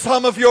be the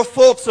sum of your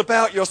thoughts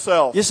about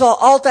yourself. Je zal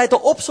altijd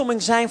de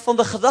opsomming zijn van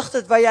de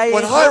gedachten waar jij je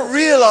When in I gelooft.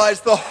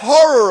 realized the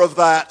horror of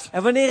that,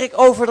 En wanneer ik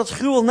over dat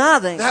gruwel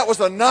nadenk, that was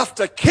enough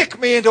to kick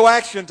me into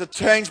action to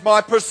change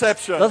my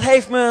perception. dat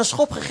heeft me een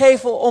schop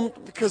gegeven om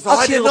Because I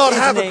actie did erop not in te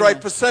have a great nemen.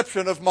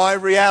 perception of my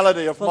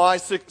reality, of my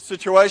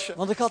situation.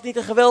 Want ik had niet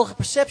een geweldige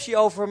perceptie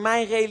over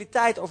mijn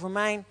realiteit, over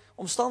mijn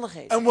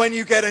omstandigheden. And when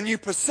you get a new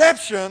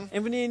perception,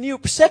 En wanneer je een nieuwe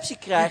perceptie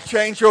you krijgt,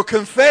 change your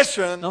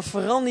confession, dan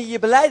verander je je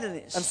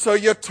belijdenis. and so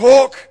your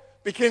talk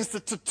begins to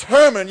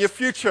determine your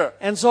future.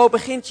 En zo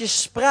begint je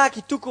spraak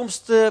je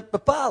toekomst te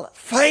bepalen.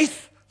 Faith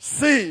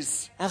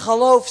sees. En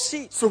geloof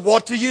ziet. So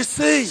what do you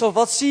see? Zo,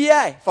 wat zie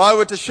jij? If I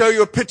were to show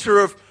you a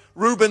picture of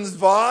Rubens'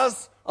 vase,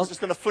 I'm just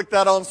going to flick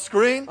that on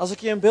screen. Als ik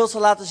je een beeld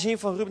zal laten zien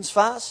van Rubens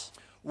vaas,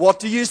 What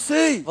do you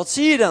see? wat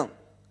zie je dan?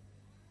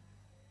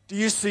 Do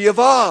you see a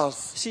vase?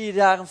 Zie je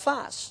daar een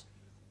vaas?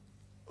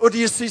 Or do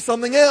you see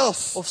something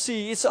else? Of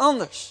zie je iets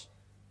anders?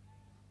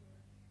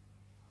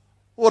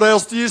 What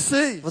else do you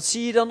see? Wat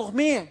zie je dan nog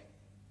meer?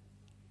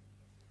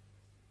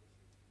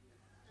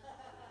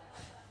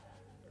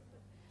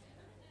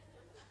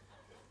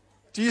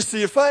 Do you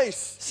see a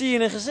face? Zie je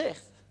een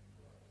gezicht?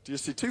 Do you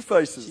see two Zie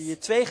faces? je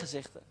twee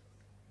gezichten?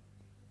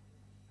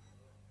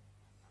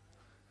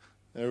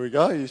 There we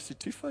go. You see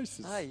two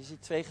faces. Je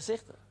ziet twee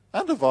gezichten.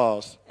 And a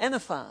vase. En een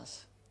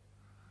vaas.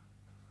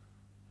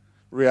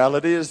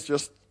 Reality is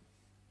just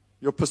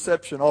your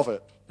perception of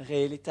it. De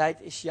realiteit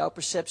is jouw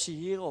perceptie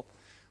hierop.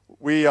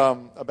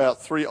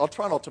 I'll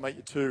try not to make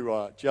you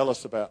too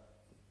jealous about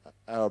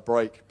our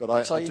break, but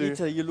Ik zal I je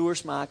do niet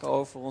jaloers maken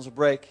over onze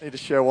break. need to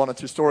share one or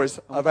two stories.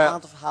 een About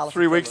aantal verhalen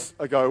 3 weeks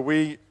ago,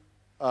 we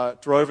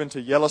drove into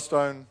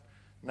Yellowstone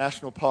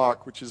National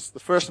Park, which is the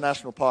first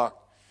national park,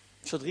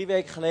 Zo 3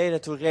 weken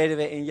geleden, toen reden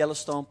we in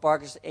Yellowstone Park.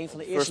 Dat is een van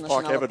de eerste first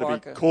park nationale ever to be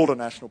parken. called a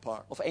national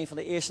park. Of een van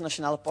de eerste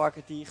nationale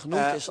parken die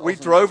genoemd is als We een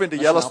drove into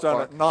nationaal Yellowstone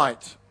park. at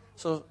night,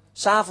 Zo,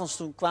 's avonds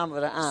toen kwamen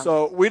we eraan.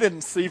 so we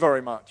didn't see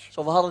very much.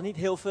 Zo, we hadden niet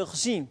heel veel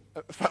gezien.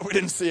 In fact, we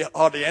didn't see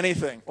hardly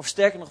anything. Of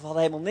sterker nog, we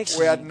hadden helemaal niks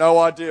We had gezien.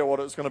 no idea what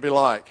it was going to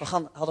be like.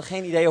 We hadden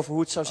geen idee over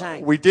hoe het zou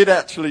zijn. We did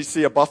actually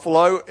see a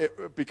buffalo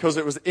because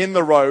it was in the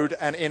road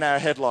and in our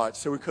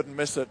headlights, so we couldn't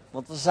miss it.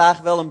 Want we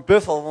zagen wel een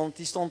buffel, want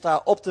die stond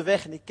daar op de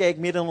weg en die keek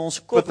midden in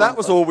onze But that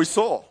was kop. all we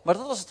saw. Maar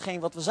dat was hetgeen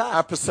wat we Our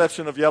zagen.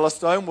 perception of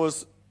Yellowstone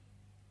was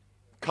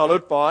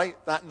colored by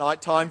that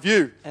nighttime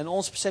view. En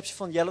onze perceptie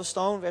van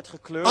Yellowstone werd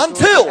gekleurd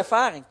Until- door die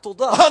ervaring.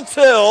 Totdat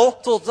Until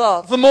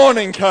the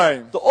morning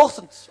came. de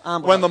ochtend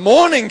aanbrak. When the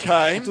morning En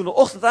came, toen de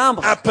ochtend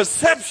aanbrak, our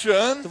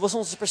perception, toen was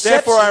onze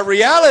therefore our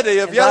perceptie reality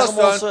of en daarom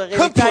onze Yellowstone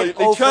realiteit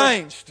completely over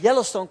changed.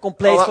 Yellowstone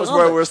compleet Well, that was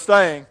where we veranderd. were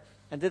staying.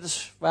 En dit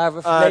is waar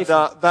we And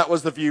verbleven. that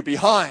was the view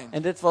behind.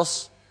 En dit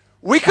was...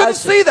 We couldn't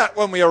uitzicht. see that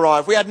when we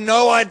arrived. We had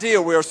no idea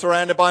we were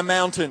surrounded by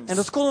mountains. En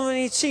dat konden we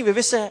niet zien.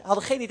 We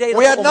hadden geen idee dat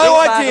We we had omringd no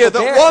waren idea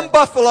door that bergen. one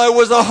buffalo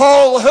was a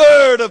whole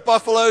herd of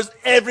buffaloes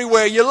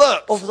everywhere you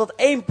looked. Of dat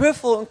één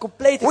buffel een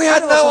complete We had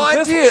kudde was no van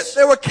idea buffels.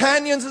 there were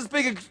canyons as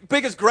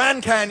big as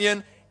Grand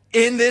Canyon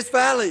in this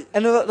valley.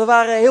 En er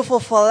waren heel veel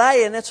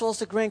valleien, net zoals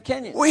de Grand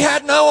Canyon. We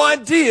had no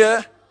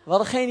idea We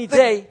hadden geen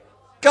idee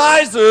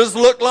geysers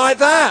look like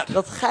that.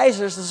 dat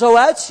gijzers er zo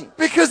uitzien.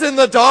 Because in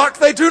the dark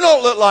they do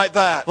not look like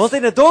that. Want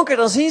in het donker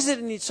dan zien ze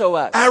er niet zo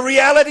uit. Our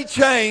reality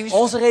changed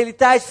Onze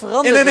realiteit in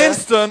veranderde an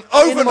instant, in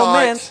een overnight,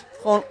 moment.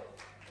 Gewoon,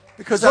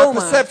 because our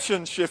zomaar.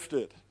 perception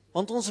shifted.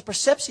 want onze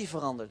perceptie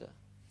veranderde.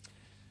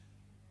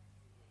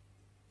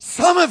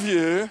 Some of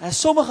you En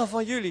sommigen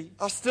van jullie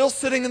are still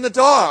sitting in the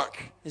dark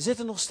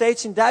zitten nog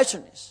steeds in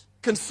duisternis.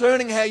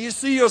 concerning how you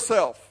see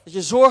yourself, Dat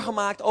je zorgen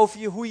maakt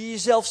over hoe je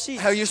jezelf ziet.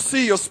 how you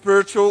see your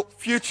spiritual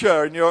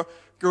future and your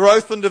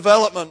growth and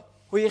development.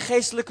 Hoe je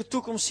geestelijke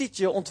toekomst ziet,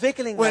 je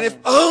ontwikkeling When if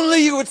daarin. only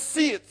you would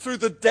see it through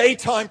the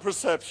daytime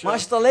perception, Maar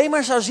als je het alleen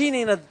maar zou zien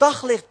in het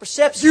daglicht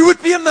perceptie, you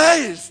would be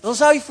amazed dan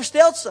zou je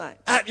versteld zijn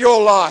at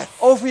your life,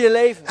 over je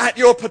leven, at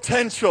your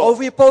potential,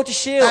 over je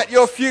potentieel, at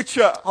your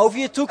future, over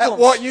je at toekomst,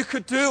 what you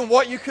could do and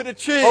what you could over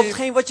achieve.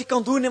 hetgeen wat je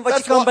kan doen en wat je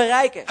That's kan what,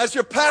 bereiken. as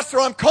your pastor,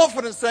 I'm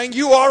confident saying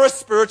you are a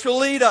spiritual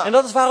leader. En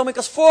dat is waarom ik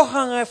als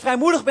voorganger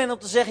vrijmoedig ben om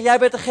te zeggen, jij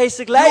bent een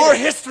geestelijk You are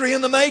leider. history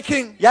in the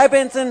making. Jij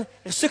bent een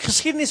stuk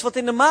geschiedenis wat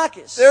in de maak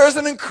is. There is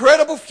an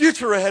incredible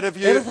future ahead of Er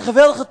is you een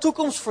geweldige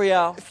toekomst voor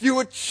jou. if you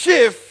would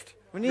shift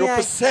Wanneer your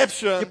jij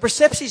perception je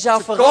perceptie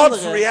zou to God's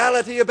veranderen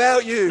reality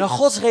about you. naar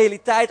Gods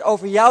realiteit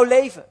over jouw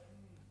leven.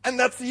 And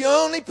that's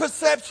the only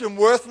perception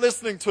worth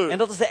listening to. En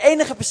dat is de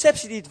enige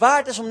perceptie die het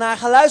waard is om naar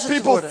geluisterd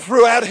te People worden.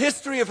 throughout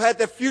history have had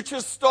their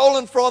future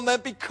stolen from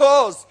them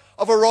because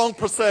of a wrong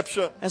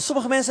perception. En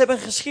sommige mensen hebben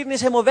hun geschiedenis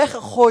helemaal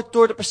weggegooid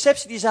door de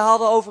perceptie die ze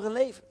hadden over hun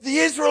leven. The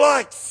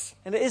Israelites,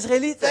 En de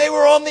Israëlieten, they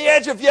were on the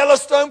edge of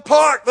Yellowstone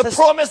Park, the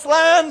promised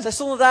land. zij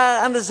stonden daar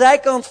aan de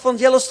zijkant van het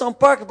Yellowstone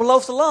Park, het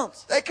beloofde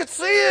land. They could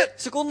see it.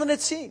 Ze konden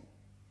het zien.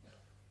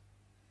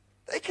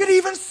 They could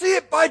even see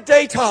it by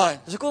daytime.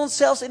 Ze konden het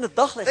zelfs in het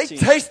daglicht They zien.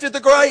 tasted the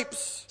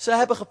grapes. Ze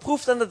hebben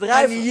geproefd aan de And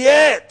druiven.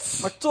 yet,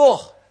 Maar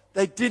toch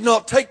they did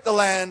not take the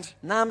land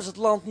namen ze het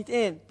land niet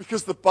in.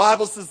 because the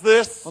Bible says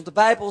this. Want de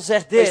Bijbel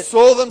zegt They dit.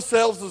 saw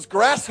themselves as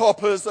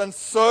grasshoppers, and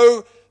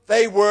so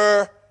they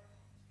were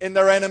in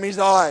their enemy's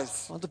eyes.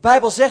 Want de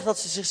Bijbel zegt dat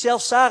ze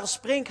zichzelf zagen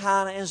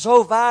sprinkhanen en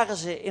zo waren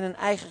ze in hun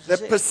eigen Their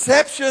gezicht.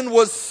 perception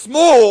was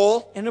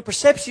small, En hun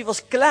perceptie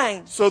was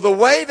klein. so the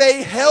way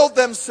they held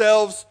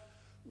themselves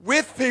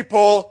with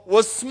people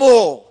was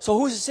small. Zo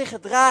hoe ze zich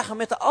gedragen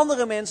met de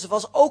andere mensen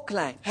was ook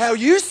klein. How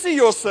you see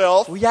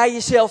yourself Hoe jij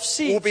jezelf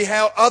will ziet, be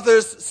how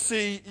others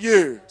see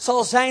you.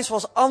 zal zijn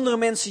zoals andere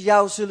mensen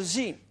jou zullen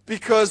zien.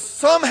 Because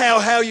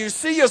somehow how you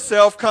see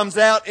yourself comes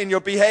out in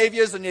your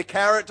behaviors and your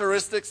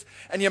characteristics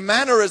and your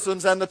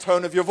mannerisms and the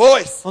tone of your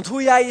voice. Want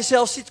hoe jij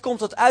jezelf ziet, komt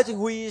tot uiting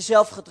hoe je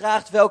jezelf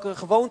gedraagt, welke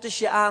gewoontes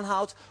je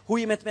aanhoudt, hoe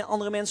je met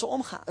andere mensen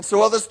omgaat. And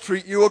so others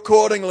treat you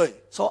accordingly.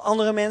 Zo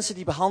andere mensen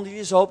die behandelen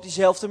je zo op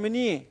diezelfde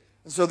manier.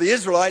 And so the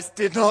Israelites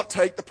did not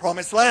take the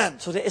promised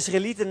land Zo de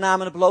Israëlieten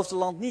namen het beloofde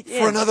land niet for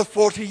in. another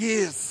 40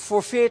 years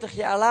Voor 40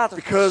 jaar later.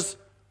 because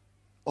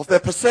of their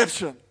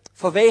perception.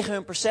 Vanwege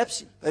hun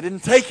perceptie. They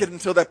didn't take it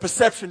until their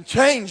perception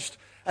changed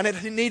and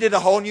it needed a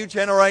whole new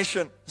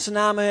generation. Ze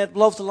namen het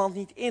beloofde land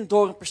niet in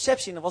door een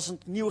perceptie. En er was een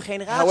nieuwe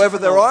generatie. However,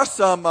 there genomen. are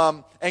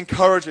some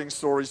encouraging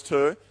stories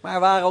too. Maar er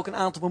waren ook een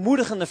aantal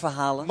bemoedigende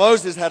verhalen.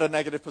 Moses had a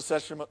negative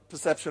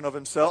perception of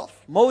himself,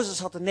 Mozes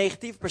had een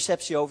negatieve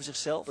perceptie over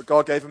zichzelf. but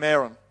God gave him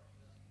Aaron.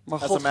 Maar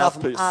as a God gaf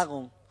hem mouthpiece.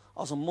 Aaron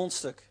als een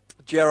mondstuk.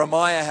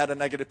 Jeremiah had a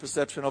negative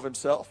perception of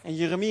himself, En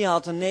Jeremia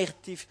had een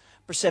negatief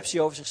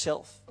perceptie over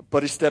zichzelf.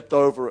 but he stepped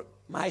over it.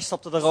 Maar hij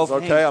stapte He says,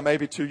 daaroverheen. okay, I may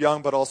be too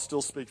young, but I'll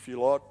still speak for you,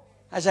 Lord.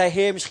 Hij zei,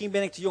 Heer, misschien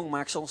ben ik te jong,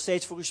 maar ik zal nog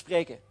steeds voor u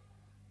spreken.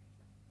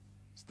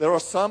 There are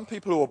some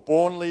people who are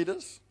born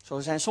leaders, Zo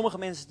zijn sommige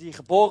mensen die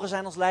geboren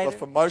zijn als but leider.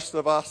 for most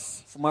of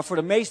us, Maar voor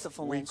de meeste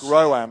van we ons,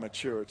 grow our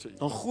maturity.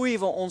 dan groeien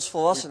we ons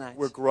volwassenheid.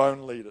 We're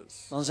grown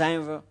leaders. Dan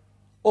zijn we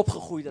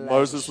opgegroeide Moses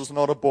leiders. was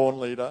not a born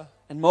leader.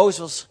 En Mozes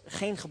was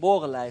geen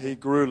geboren leider. He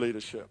grew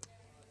leadership.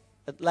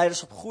 Het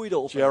leiderschap groeide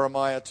op hem.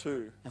 Jeremiah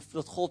too. En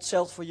dat gold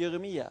zelfs voor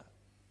Jeremia.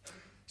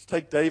 Let's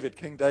take David,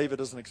 King David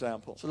as an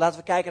example. Zo laten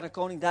we kijken naar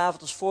koning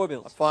David als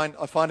voorbeeld.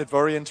 I find it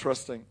very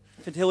interesting Ik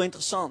vind het heel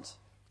interessant.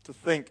 to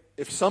think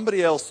if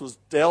somebody else was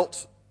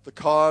dealt the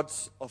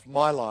cards of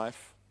my life,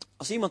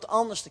 Als iemand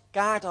anders de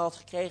kaarten had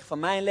gekregen van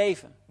mijn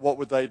leven, what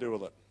would they do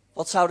with it?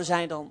 wat zouden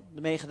zij dan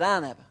ermee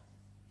gedaan hebben?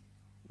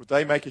 Would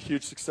they make a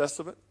huge success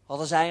of it?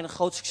 Hadden zij er een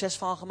groot succes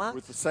van gemaakt?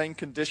 With the same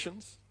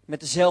conditions? Met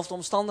dezelfde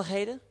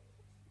omstandigheden?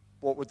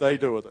 What would they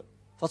do with it?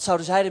 Wat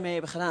zouden zij ermee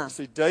hebben gedaan?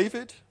 See,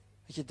 David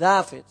Weet je,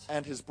 David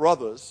and his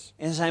brothers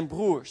en zijn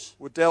broers,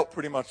 were dealt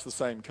pretty much the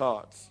same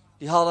cards.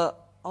 die hadden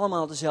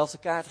allemaal dezelfde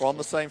kaarten From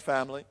the gekregen. same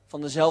family.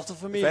 Van dezelfde If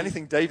familie.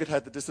 anything, David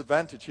had the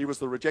disadvantage. He was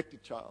the rejected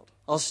child.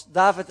 Als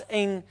David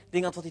één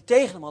ding had wat hij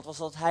tegen hem had, was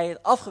dat hij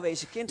het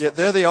afgewezen kind Yet was.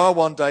 there they are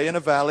one day in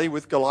a valley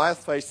with Goliath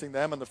facing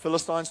them and the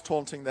Philistines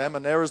taunting them,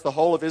 and there is the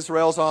whole of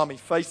Israel's army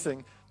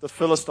facing the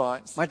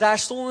Philistines. Maar daar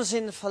stonden ze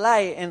in de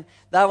vallei en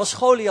daar was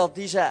Goliath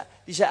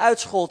die ze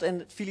uitschold en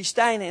de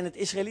Filistijnen en het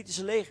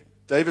Israëlitische leger.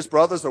 David's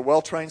brothers are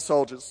well-trained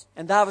soldiers,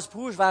 En Davids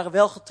broers waren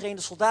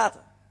welgetrainde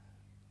soldaten.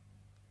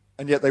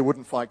 and yet they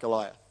wouldn't fight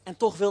Goliath. En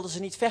toch wilden ze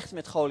niet vechten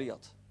met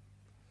Goliath.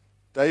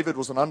 David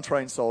was an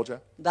untrained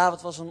soldier,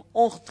 David was een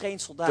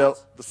ongetraind soldaat.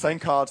 dealt the same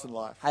cards in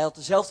life, Hij had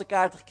dezelfde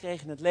kaarten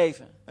gekregen in het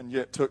leven. and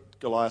yet took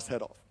Goliath's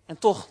head off. En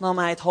toch nam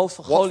hij het hoofd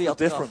van What's the Goliath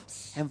eraf.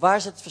 difference? En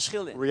waar zit het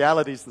verschil in?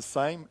 Reality is the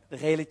same. De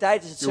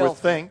realiteit is You would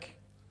hetzelfde. think,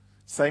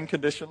 same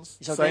conditions,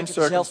 Je zou same denken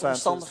dezelfde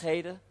circumstances,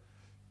 omstandigheden,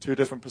 two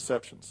different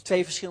perceptions.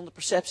 twee verschillende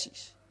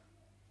percepties.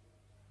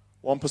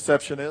 One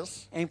perception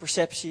Eén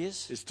perceptie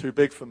is too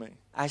big for me.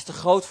 hij is te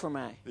groot voor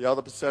mij. The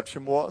other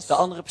perception was, De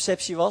andere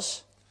perceptie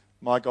was,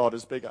 my God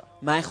is bigger.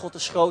 mijn God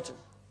is groter.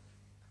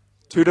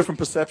 Two different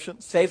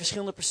perceptions, Twee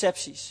verschillende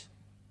percepties,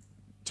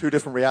 two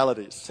different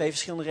realities. twee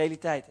verschillende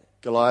realiteiten.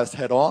 Goliath's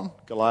head on,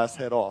 Goliath's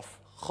head off.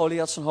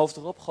 Goliath zijn hoofd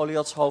erop,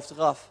 Goliath zijn hoofd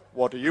eraf.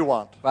 What do you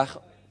want?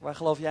 Waar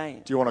geloof jij in?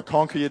 Do you want to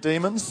conquer your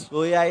demons?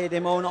 Wil jij je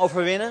demonen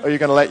overwinnen? Or are you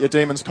going to let your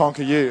demons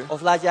conquer you?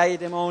 Of laat jij je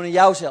demonen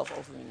jouzelf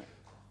overwinnen?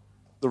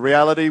 The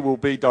reality will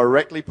be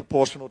directly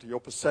proportional to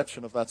your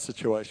perception of that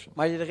situation.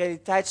 Maar de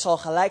realiteit zal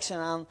gelijk zijn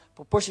aan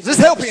proportie Is van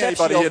this de helping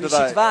perceptie anybody over here die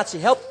today? situatie.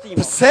 Helpt het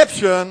iemand?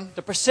 Perception,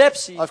 De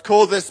perceptie. I've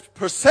called this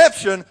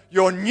perception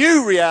your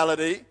new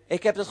reality,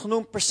 Ik heb het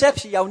genoemd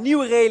perceptie, jouw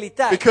nieuwe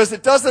realiteit. because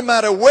it doesn't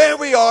matter where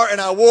we are in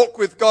our walk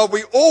with God,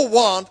 we all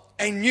want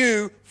a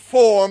new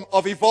form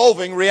of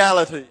evolving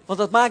reality. Want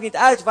het maakt niet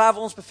uit waar we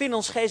ons bevinden,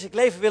 ons geestelijk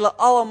leven. We willen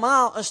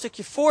allemaal een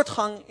stukje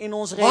voortgang in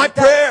onze My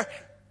realiteit. prayer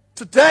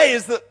today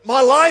is that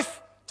my life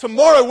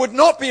tomorrow would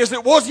not be as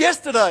it was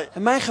yesterday.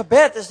 En mijn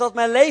gebed is dat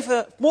mijn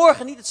leven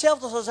morgen niet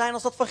hetzelfde zal zijn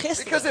als dat van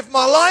gisteren. Because if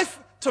my life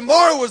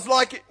tomorrow was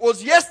like it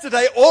was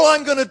yesterday, all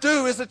I'm going to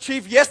do is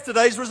achieve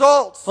yesterday's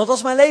results. Want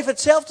als mijn leven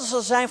hetzelfde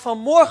zal zijn van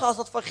morgen als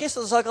dat van gisteren,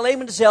 dan zal ik alleen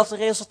maar dezelfde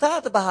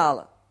resultaten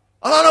behalen.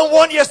 And I don't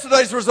want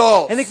yesterday's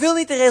results. En ik wil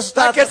niet de That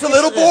resultaten gets a van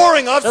little gisteren.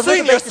 boring. I've Dat wordt seen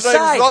een beetje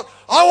yesterday's saai. results.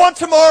 I want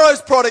tomorrow's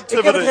Ik heb het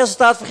productivity.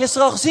 resultaat van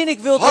gisteren al gezien. Ik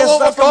wil het I want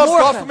resultaat what van God's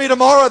got for morgen. me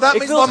tomorrow. That Ik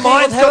means wil my hetgeen wat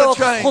mind's hebben got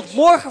to wat change. God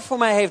morgen voor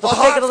mij heeft. Dat My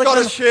betekent dat ik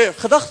heart's mijn gotta shift.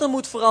 gedachten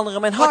moet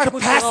veranderen. Mijn My hart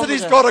moet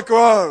capacity's veranderen. got to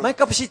grow. Mijn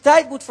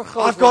capaciteit moet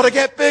vergroot I've got to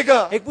worden. get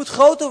bigger. Ik moet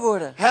groter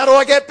worden. How do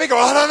I get bigger?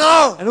 I don't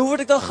know. En hoe word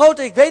ik dan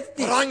groter? Ik weet het But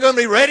niet. I'm going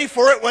to be ready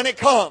for it when it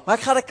comes. Maar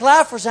ik ga er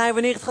klaar voor zijn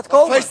wanneer het gaat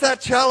komen. Face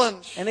that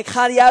challenge. En ik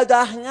ga die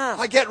uitdaging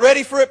aan. I get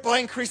ready for it by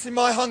increasing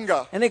my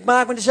hunger. En ik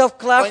maak me er zelf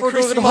klaar By voor door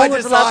de increasing my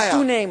honger te laten desire.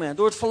 toenemen.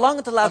 Door het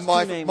verlangen te And laten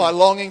my toenemen.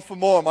 longing for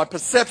more, my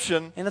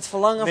perception En het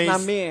verlangen naar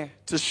needs meer.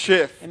 to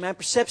shift. En mijn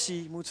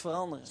perceptie moet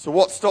veranderen. So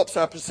what stops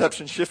our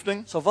perception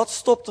shifting? Zo, wat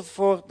stopt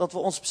ervoor dat we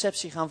onze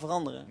perceptie gaan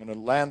veranderen? I'm going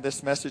to land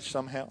this message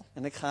somehow.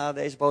 En ik ga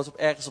deze boodschap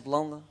ergens op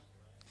landen.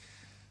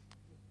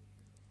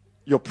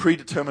 Your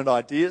predetermined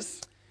ideas.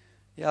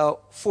 Jouw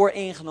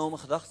vooringenomen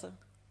gedachten.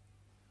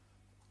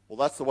 Well,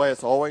 that's the way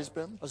it's always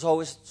been. Zo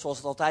is het zoals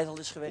het altijd al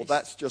is Well, geweest.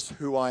 that's just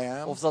who I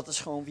am. Of dat is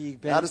gewoon wie ik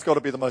That ben. has got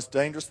to be the most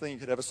dangerous thing you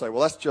could ever say.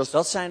 Well, that's just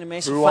Dat zijn de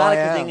meest who I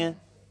gevaarlijke am. dingen.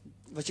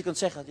 Wat je kunt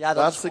zeggen. Ja,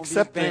 dat is That's gewoon wie ik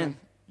accepting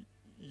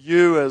ben.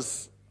 you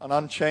as an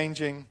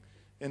unchanging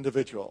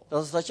individual.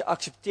 Dat is dat je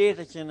accepteert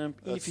dat je een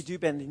individu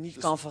bent die niet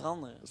kan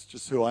veranderen. That's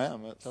just who I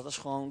am. Dat is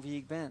gewoon wie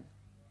ik ben.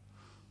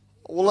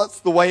 Well,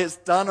 that's the way it's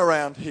done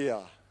around here.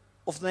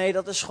 Of nee,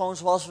 dat is gewoon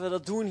zoals we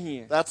dat doen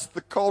hier. That's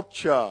the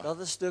culture. Dat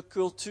is de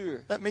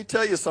cultuur. Let me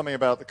tell you something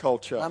about the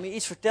culture. Laat me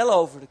iets vertellen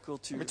over de Let me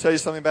cultuur. tell you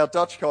something about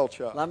Dutch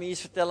culture. Laat me iets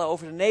vertellen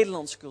over de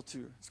Nederlandse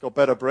cultuur. It's got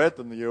better bread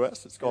than the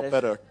US. It's got heeft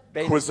better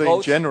beter cuisine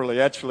brood.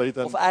 generally, actually,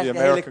 than Of the eigenlijk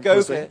de hele American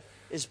cuisine. keuken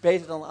is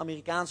beter dan de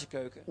Amerikaanse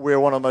keuken. We're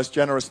one of the most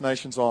generous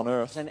nations on We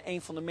earth. zijn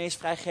een van de meest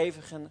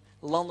vrijgevige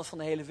landen van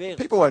de hele wereld.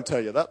 People won't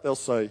tell you that. They'll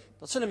say,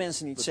 Dat zullen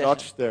mensen niet the zeggen.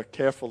 Dutch, they're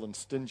careful and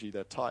stingy.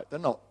 They're tight.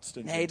 They're not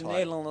stingy Nee, and de tight.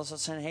 Nederlanders,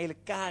 dat zijn hele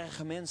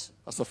karige mensen.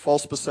 That's a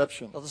false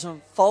perception. Dat is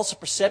een valse Let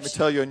me perceptie.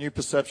 tell you a new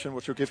perception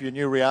which will give you a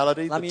new reality.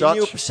 Laat The me je een nieuwe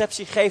Dutch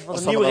perceptie geven wat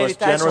are een some of nieuwe the most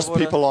realiteit zal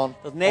generous people worden.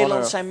 on Dat Nederlanders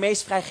earth. zijn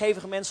meest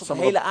vrijgevige mensen op de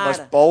Some of hele the most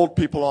aarde. bold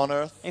people on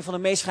earth. Een van de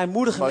meest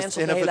vrijmoedige Most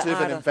mensen op de hele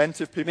innovative and aarde.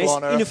 inventive De people meest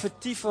on earth.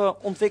 innovatieve,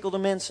 ontwikkelde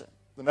mensen.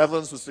 The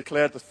Netherlands was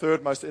declared the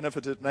third most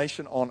innovative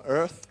nation on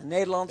earth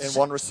Nederland in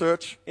one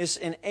research. is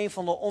in een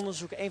van de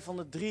onderzoeken een van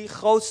de 3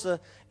 grootste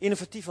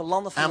innovatieve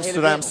landen van de hele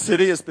Amsterdam wereld.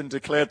 City has been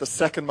declared the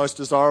second most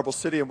desirable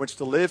city in which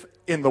to live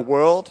in the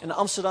world. En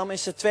Amsterdam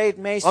is de tweede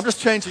meest I'm just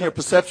changing your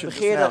perception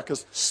just now, begeerde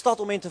because stad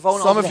om in te wonen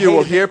some over of de you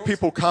will hele hear wereld.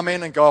 people come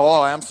in and go,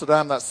 oh,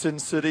 Amsterdam, that's Sin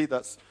City.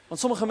 That's. Want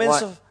sommige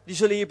mensen die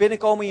zullen hier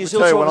binnenkomen en je I tell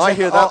zult you, zo when I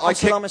hear zeggen, that, oh,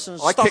 Amsterdam is een I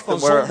stad kick van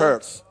them where it zonde.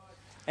 hurts.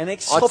 En ik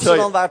I schop tell ze you,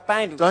 dan waar het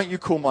pijn doet. don't you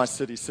call my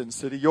city Sin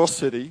City, your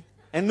city.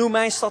 En noem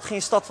mijn stad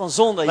geen stad van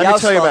zonde, Let jouw me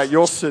tell you stad. about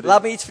your city.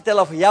 Laat me iets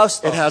vertellen over jouw It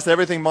stad. has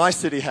everything my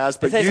city has,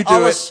 but Het heeft you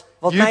do alles it.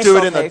 wat You mijn do it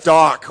stad in the heeft.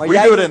 dark. Maar We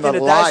jij do doet it het in in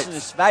the de light.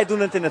 duisternis. Wij doen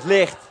het in het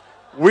licht.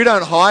 We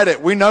don't hide it.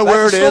 We know Wij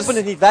where it verstoppen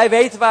het is. niet. Wij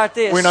weten waar het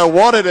is. We know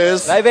what it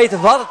is, Wij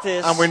weten wat het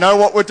is. and we know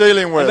what we're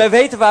dealing En wij with.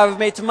 weten waar we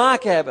mee te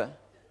maken hebben.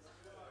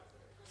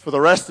 For the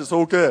rest, it's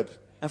all good.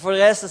 En voor de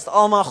rest is het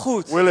allemaal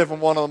goed. We live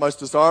in one of the most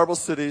desirable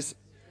cities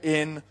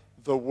in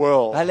the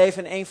world. Wij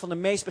leven in een van de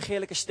meest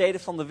begeerlijke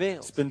steden van de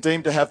wereld. It's been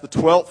deemed to have the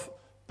 12th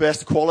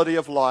best quality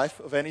of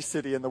life of any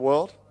city in the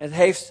world. Het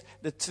heeft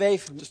de 2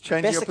 changing beste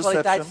your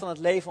kwaliteiten perception. van het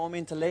leven om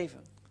in te leven.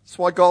 That's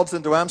why God's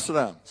into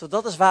Amsterdam. Zo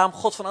dat is waarom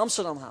God van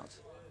Amsterdam houdt.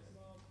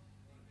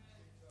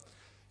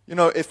 You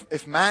know,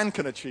 if man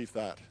can achieve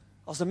that,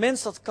 Als de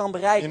mens dat kan you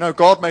bereiken. know,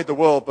 God made the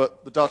world, but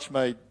the Dutch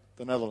made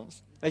the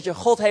Netherlands. Weet je,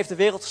 God heeft de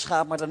wereld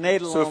geschapen, maar de So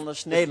Nederlanders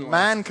if Nederland.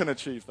 man can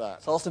achieve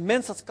that, Zoals de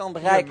mens dat kan can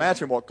you bereiken.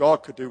 imagine what God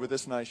could do with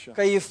this nation?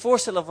 Kan je je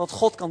voorstellen wat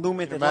God kan doen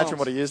met Can dit you imagine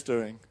what land? he is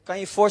doing Kan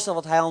je je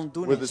voorstellen wat hij aan het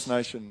doen with this is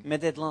nation?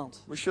 met dit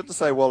land? We shouldn't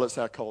say, well, it's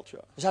our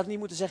culture. We zouden niet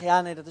moeten zeggen,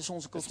 ja nee, dat is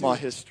onze It's my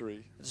cultuur.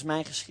 history. Dat is mijn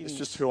It's geschiedenis.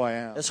 just who I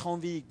am. Dat is gewoon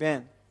wie ik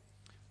ben.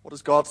 What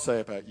does God say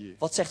about you?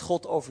 Wat zegt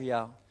God over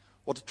jou?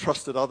 What do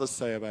trusted others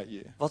say about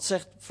you? Wat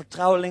zegt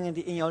vertrouwelingen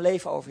die in jouw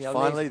leven over jou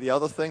leven? Finally, the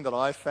other thing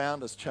that I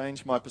found has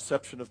changed my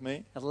perception of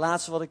me Het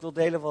laatste wat ik wil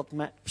delen, wat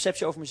mijn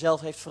perceptie over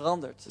mezelf heeft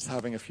veranderd, is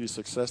having a few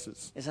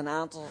successes. is het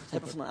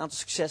hebben van een aantal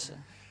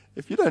successen.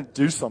 If you don't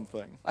do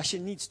something, Als je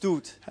niets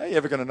doet, how are you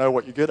ever going to know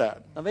what you're good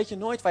at? dan weet je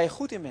nooit waar je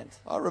goed in bent.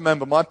 I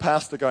remember my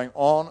pastor going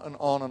on and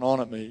on and on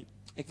at me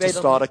Ik to weet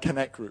start a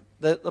connect group.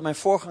 dat mijn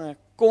voorganger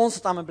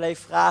constant aan me bleef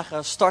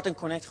vragen, start een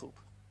connectgroep.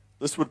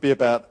 This would be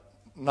about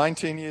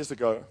 19 years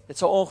ago. Dit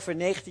zou ongeveer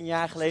 19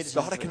 jaar geleden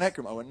zijn. Start a connect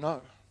group. I went,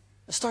 no.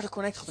 Start een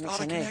connectgroep. En ik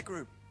Start a zei nee. connect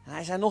group. En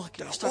hij zei nog een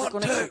keer, Don't start een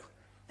want connectgroep.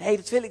 Nee,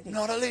 dat wil ik niet.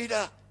 Not a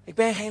leader. Ik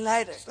ben geen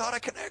leider. Start a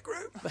connect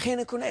group. Begin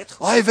een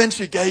connectgroep. I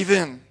eventually gave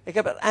in. Ik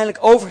heb het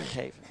uiteindelijk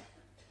overgegeven.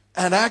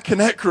 And our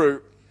connect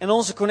group, En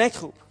onze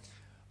connectgroep.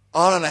 I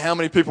don't know how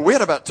many people. We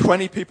had about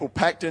 20 people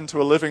packed into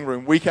a living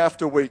room week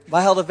after week.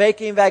 Wij hadden week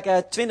in week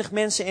uit 20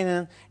 mensen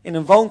in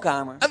een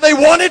woonkamer. And they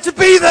wanted to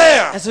be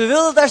there. En ze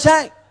wilden daar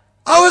zijn.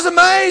 I was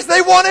amazed.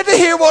 They wanted to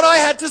hear what I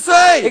had to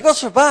say. Ik was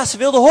verbaasd. Ze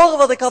wilden horen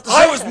wat ik had te I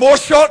was zeggen. more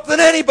shocked than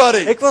anybody.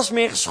 Ik was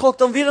meer geschokt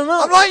dan wie dan I'm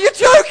ook. like,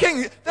 you're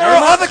joking. There Ja, are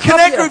maar other grapje.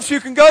 connect groups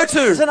you can go Er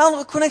to. zijn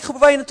andere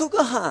connectgroepen waar je naartoe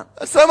kan gaan.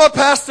 And so my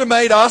pastor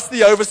made us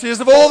the overseers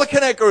of all the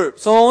connect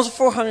groups. Zo onze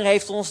voorganger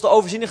heeft ons de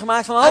overziener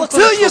gemaakt van alle Until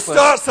you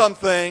connectgroepen. start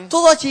something,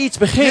 Totdat je iets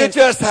you begint,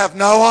 just have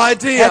no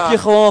heb je idea.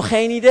 gewoon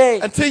geen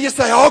idee. Until you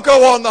say, I'll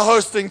go on the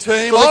hosting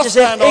team. Totdat I'll je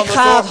zegt, stand on ik the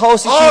ga het door.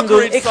 hostingteam I'll doen.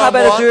 greet Ik ga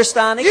bij de someone. deur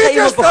staan. Ik ga You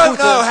iemand just don't know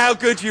begroeten.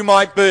 how good you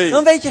might be.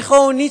 Dan weet je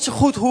gewoon niet zo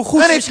goed hoe goed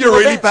And je if misschien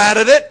you're wel really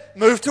bent. bad at it,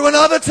 move to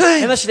another En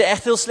team. als je er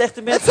echt heel slecht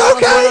in bent, It's ga dan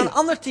door okay naar een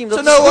ander team. to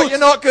Dat is know what goed.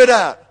 you're not good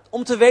at.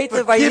 Om te weten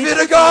But waar je give niet it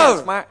goed a in go.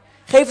 bent. Maar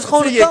geef het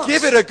gewoon Until een you kans.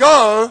 give it a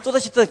go,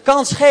 Totdat je het een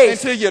kans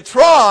geeft. until you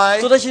try,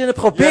 Totdat je het you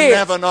probeert,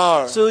 never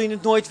know. zul je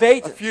het nooit A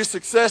weten. few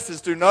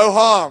successes do no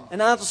harm.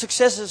 Een aantal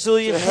successen zul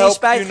je To geen help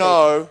spijt you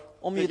geven. know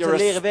Om that je te you're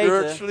a leren weten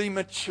spiritually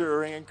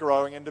maturing and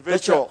growing dat je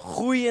individual.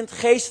 groeiend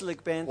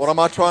geestelijk bent. What am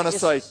I trying to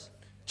say?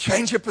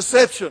 Change your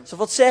perception Zo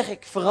wat zeg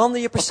ik?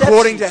 Verander je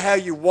according perceptie. to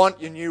how you want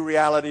your new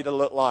reality to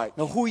look like.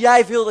 Nou, hoe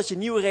jij wil dat je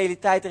nieuwe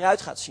realiteit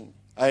eruit gaat zien.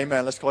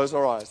 Amen. Let's close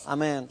our eyes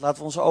Amen. Laten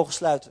we onze ogen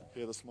sluiten.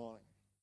 here this morning.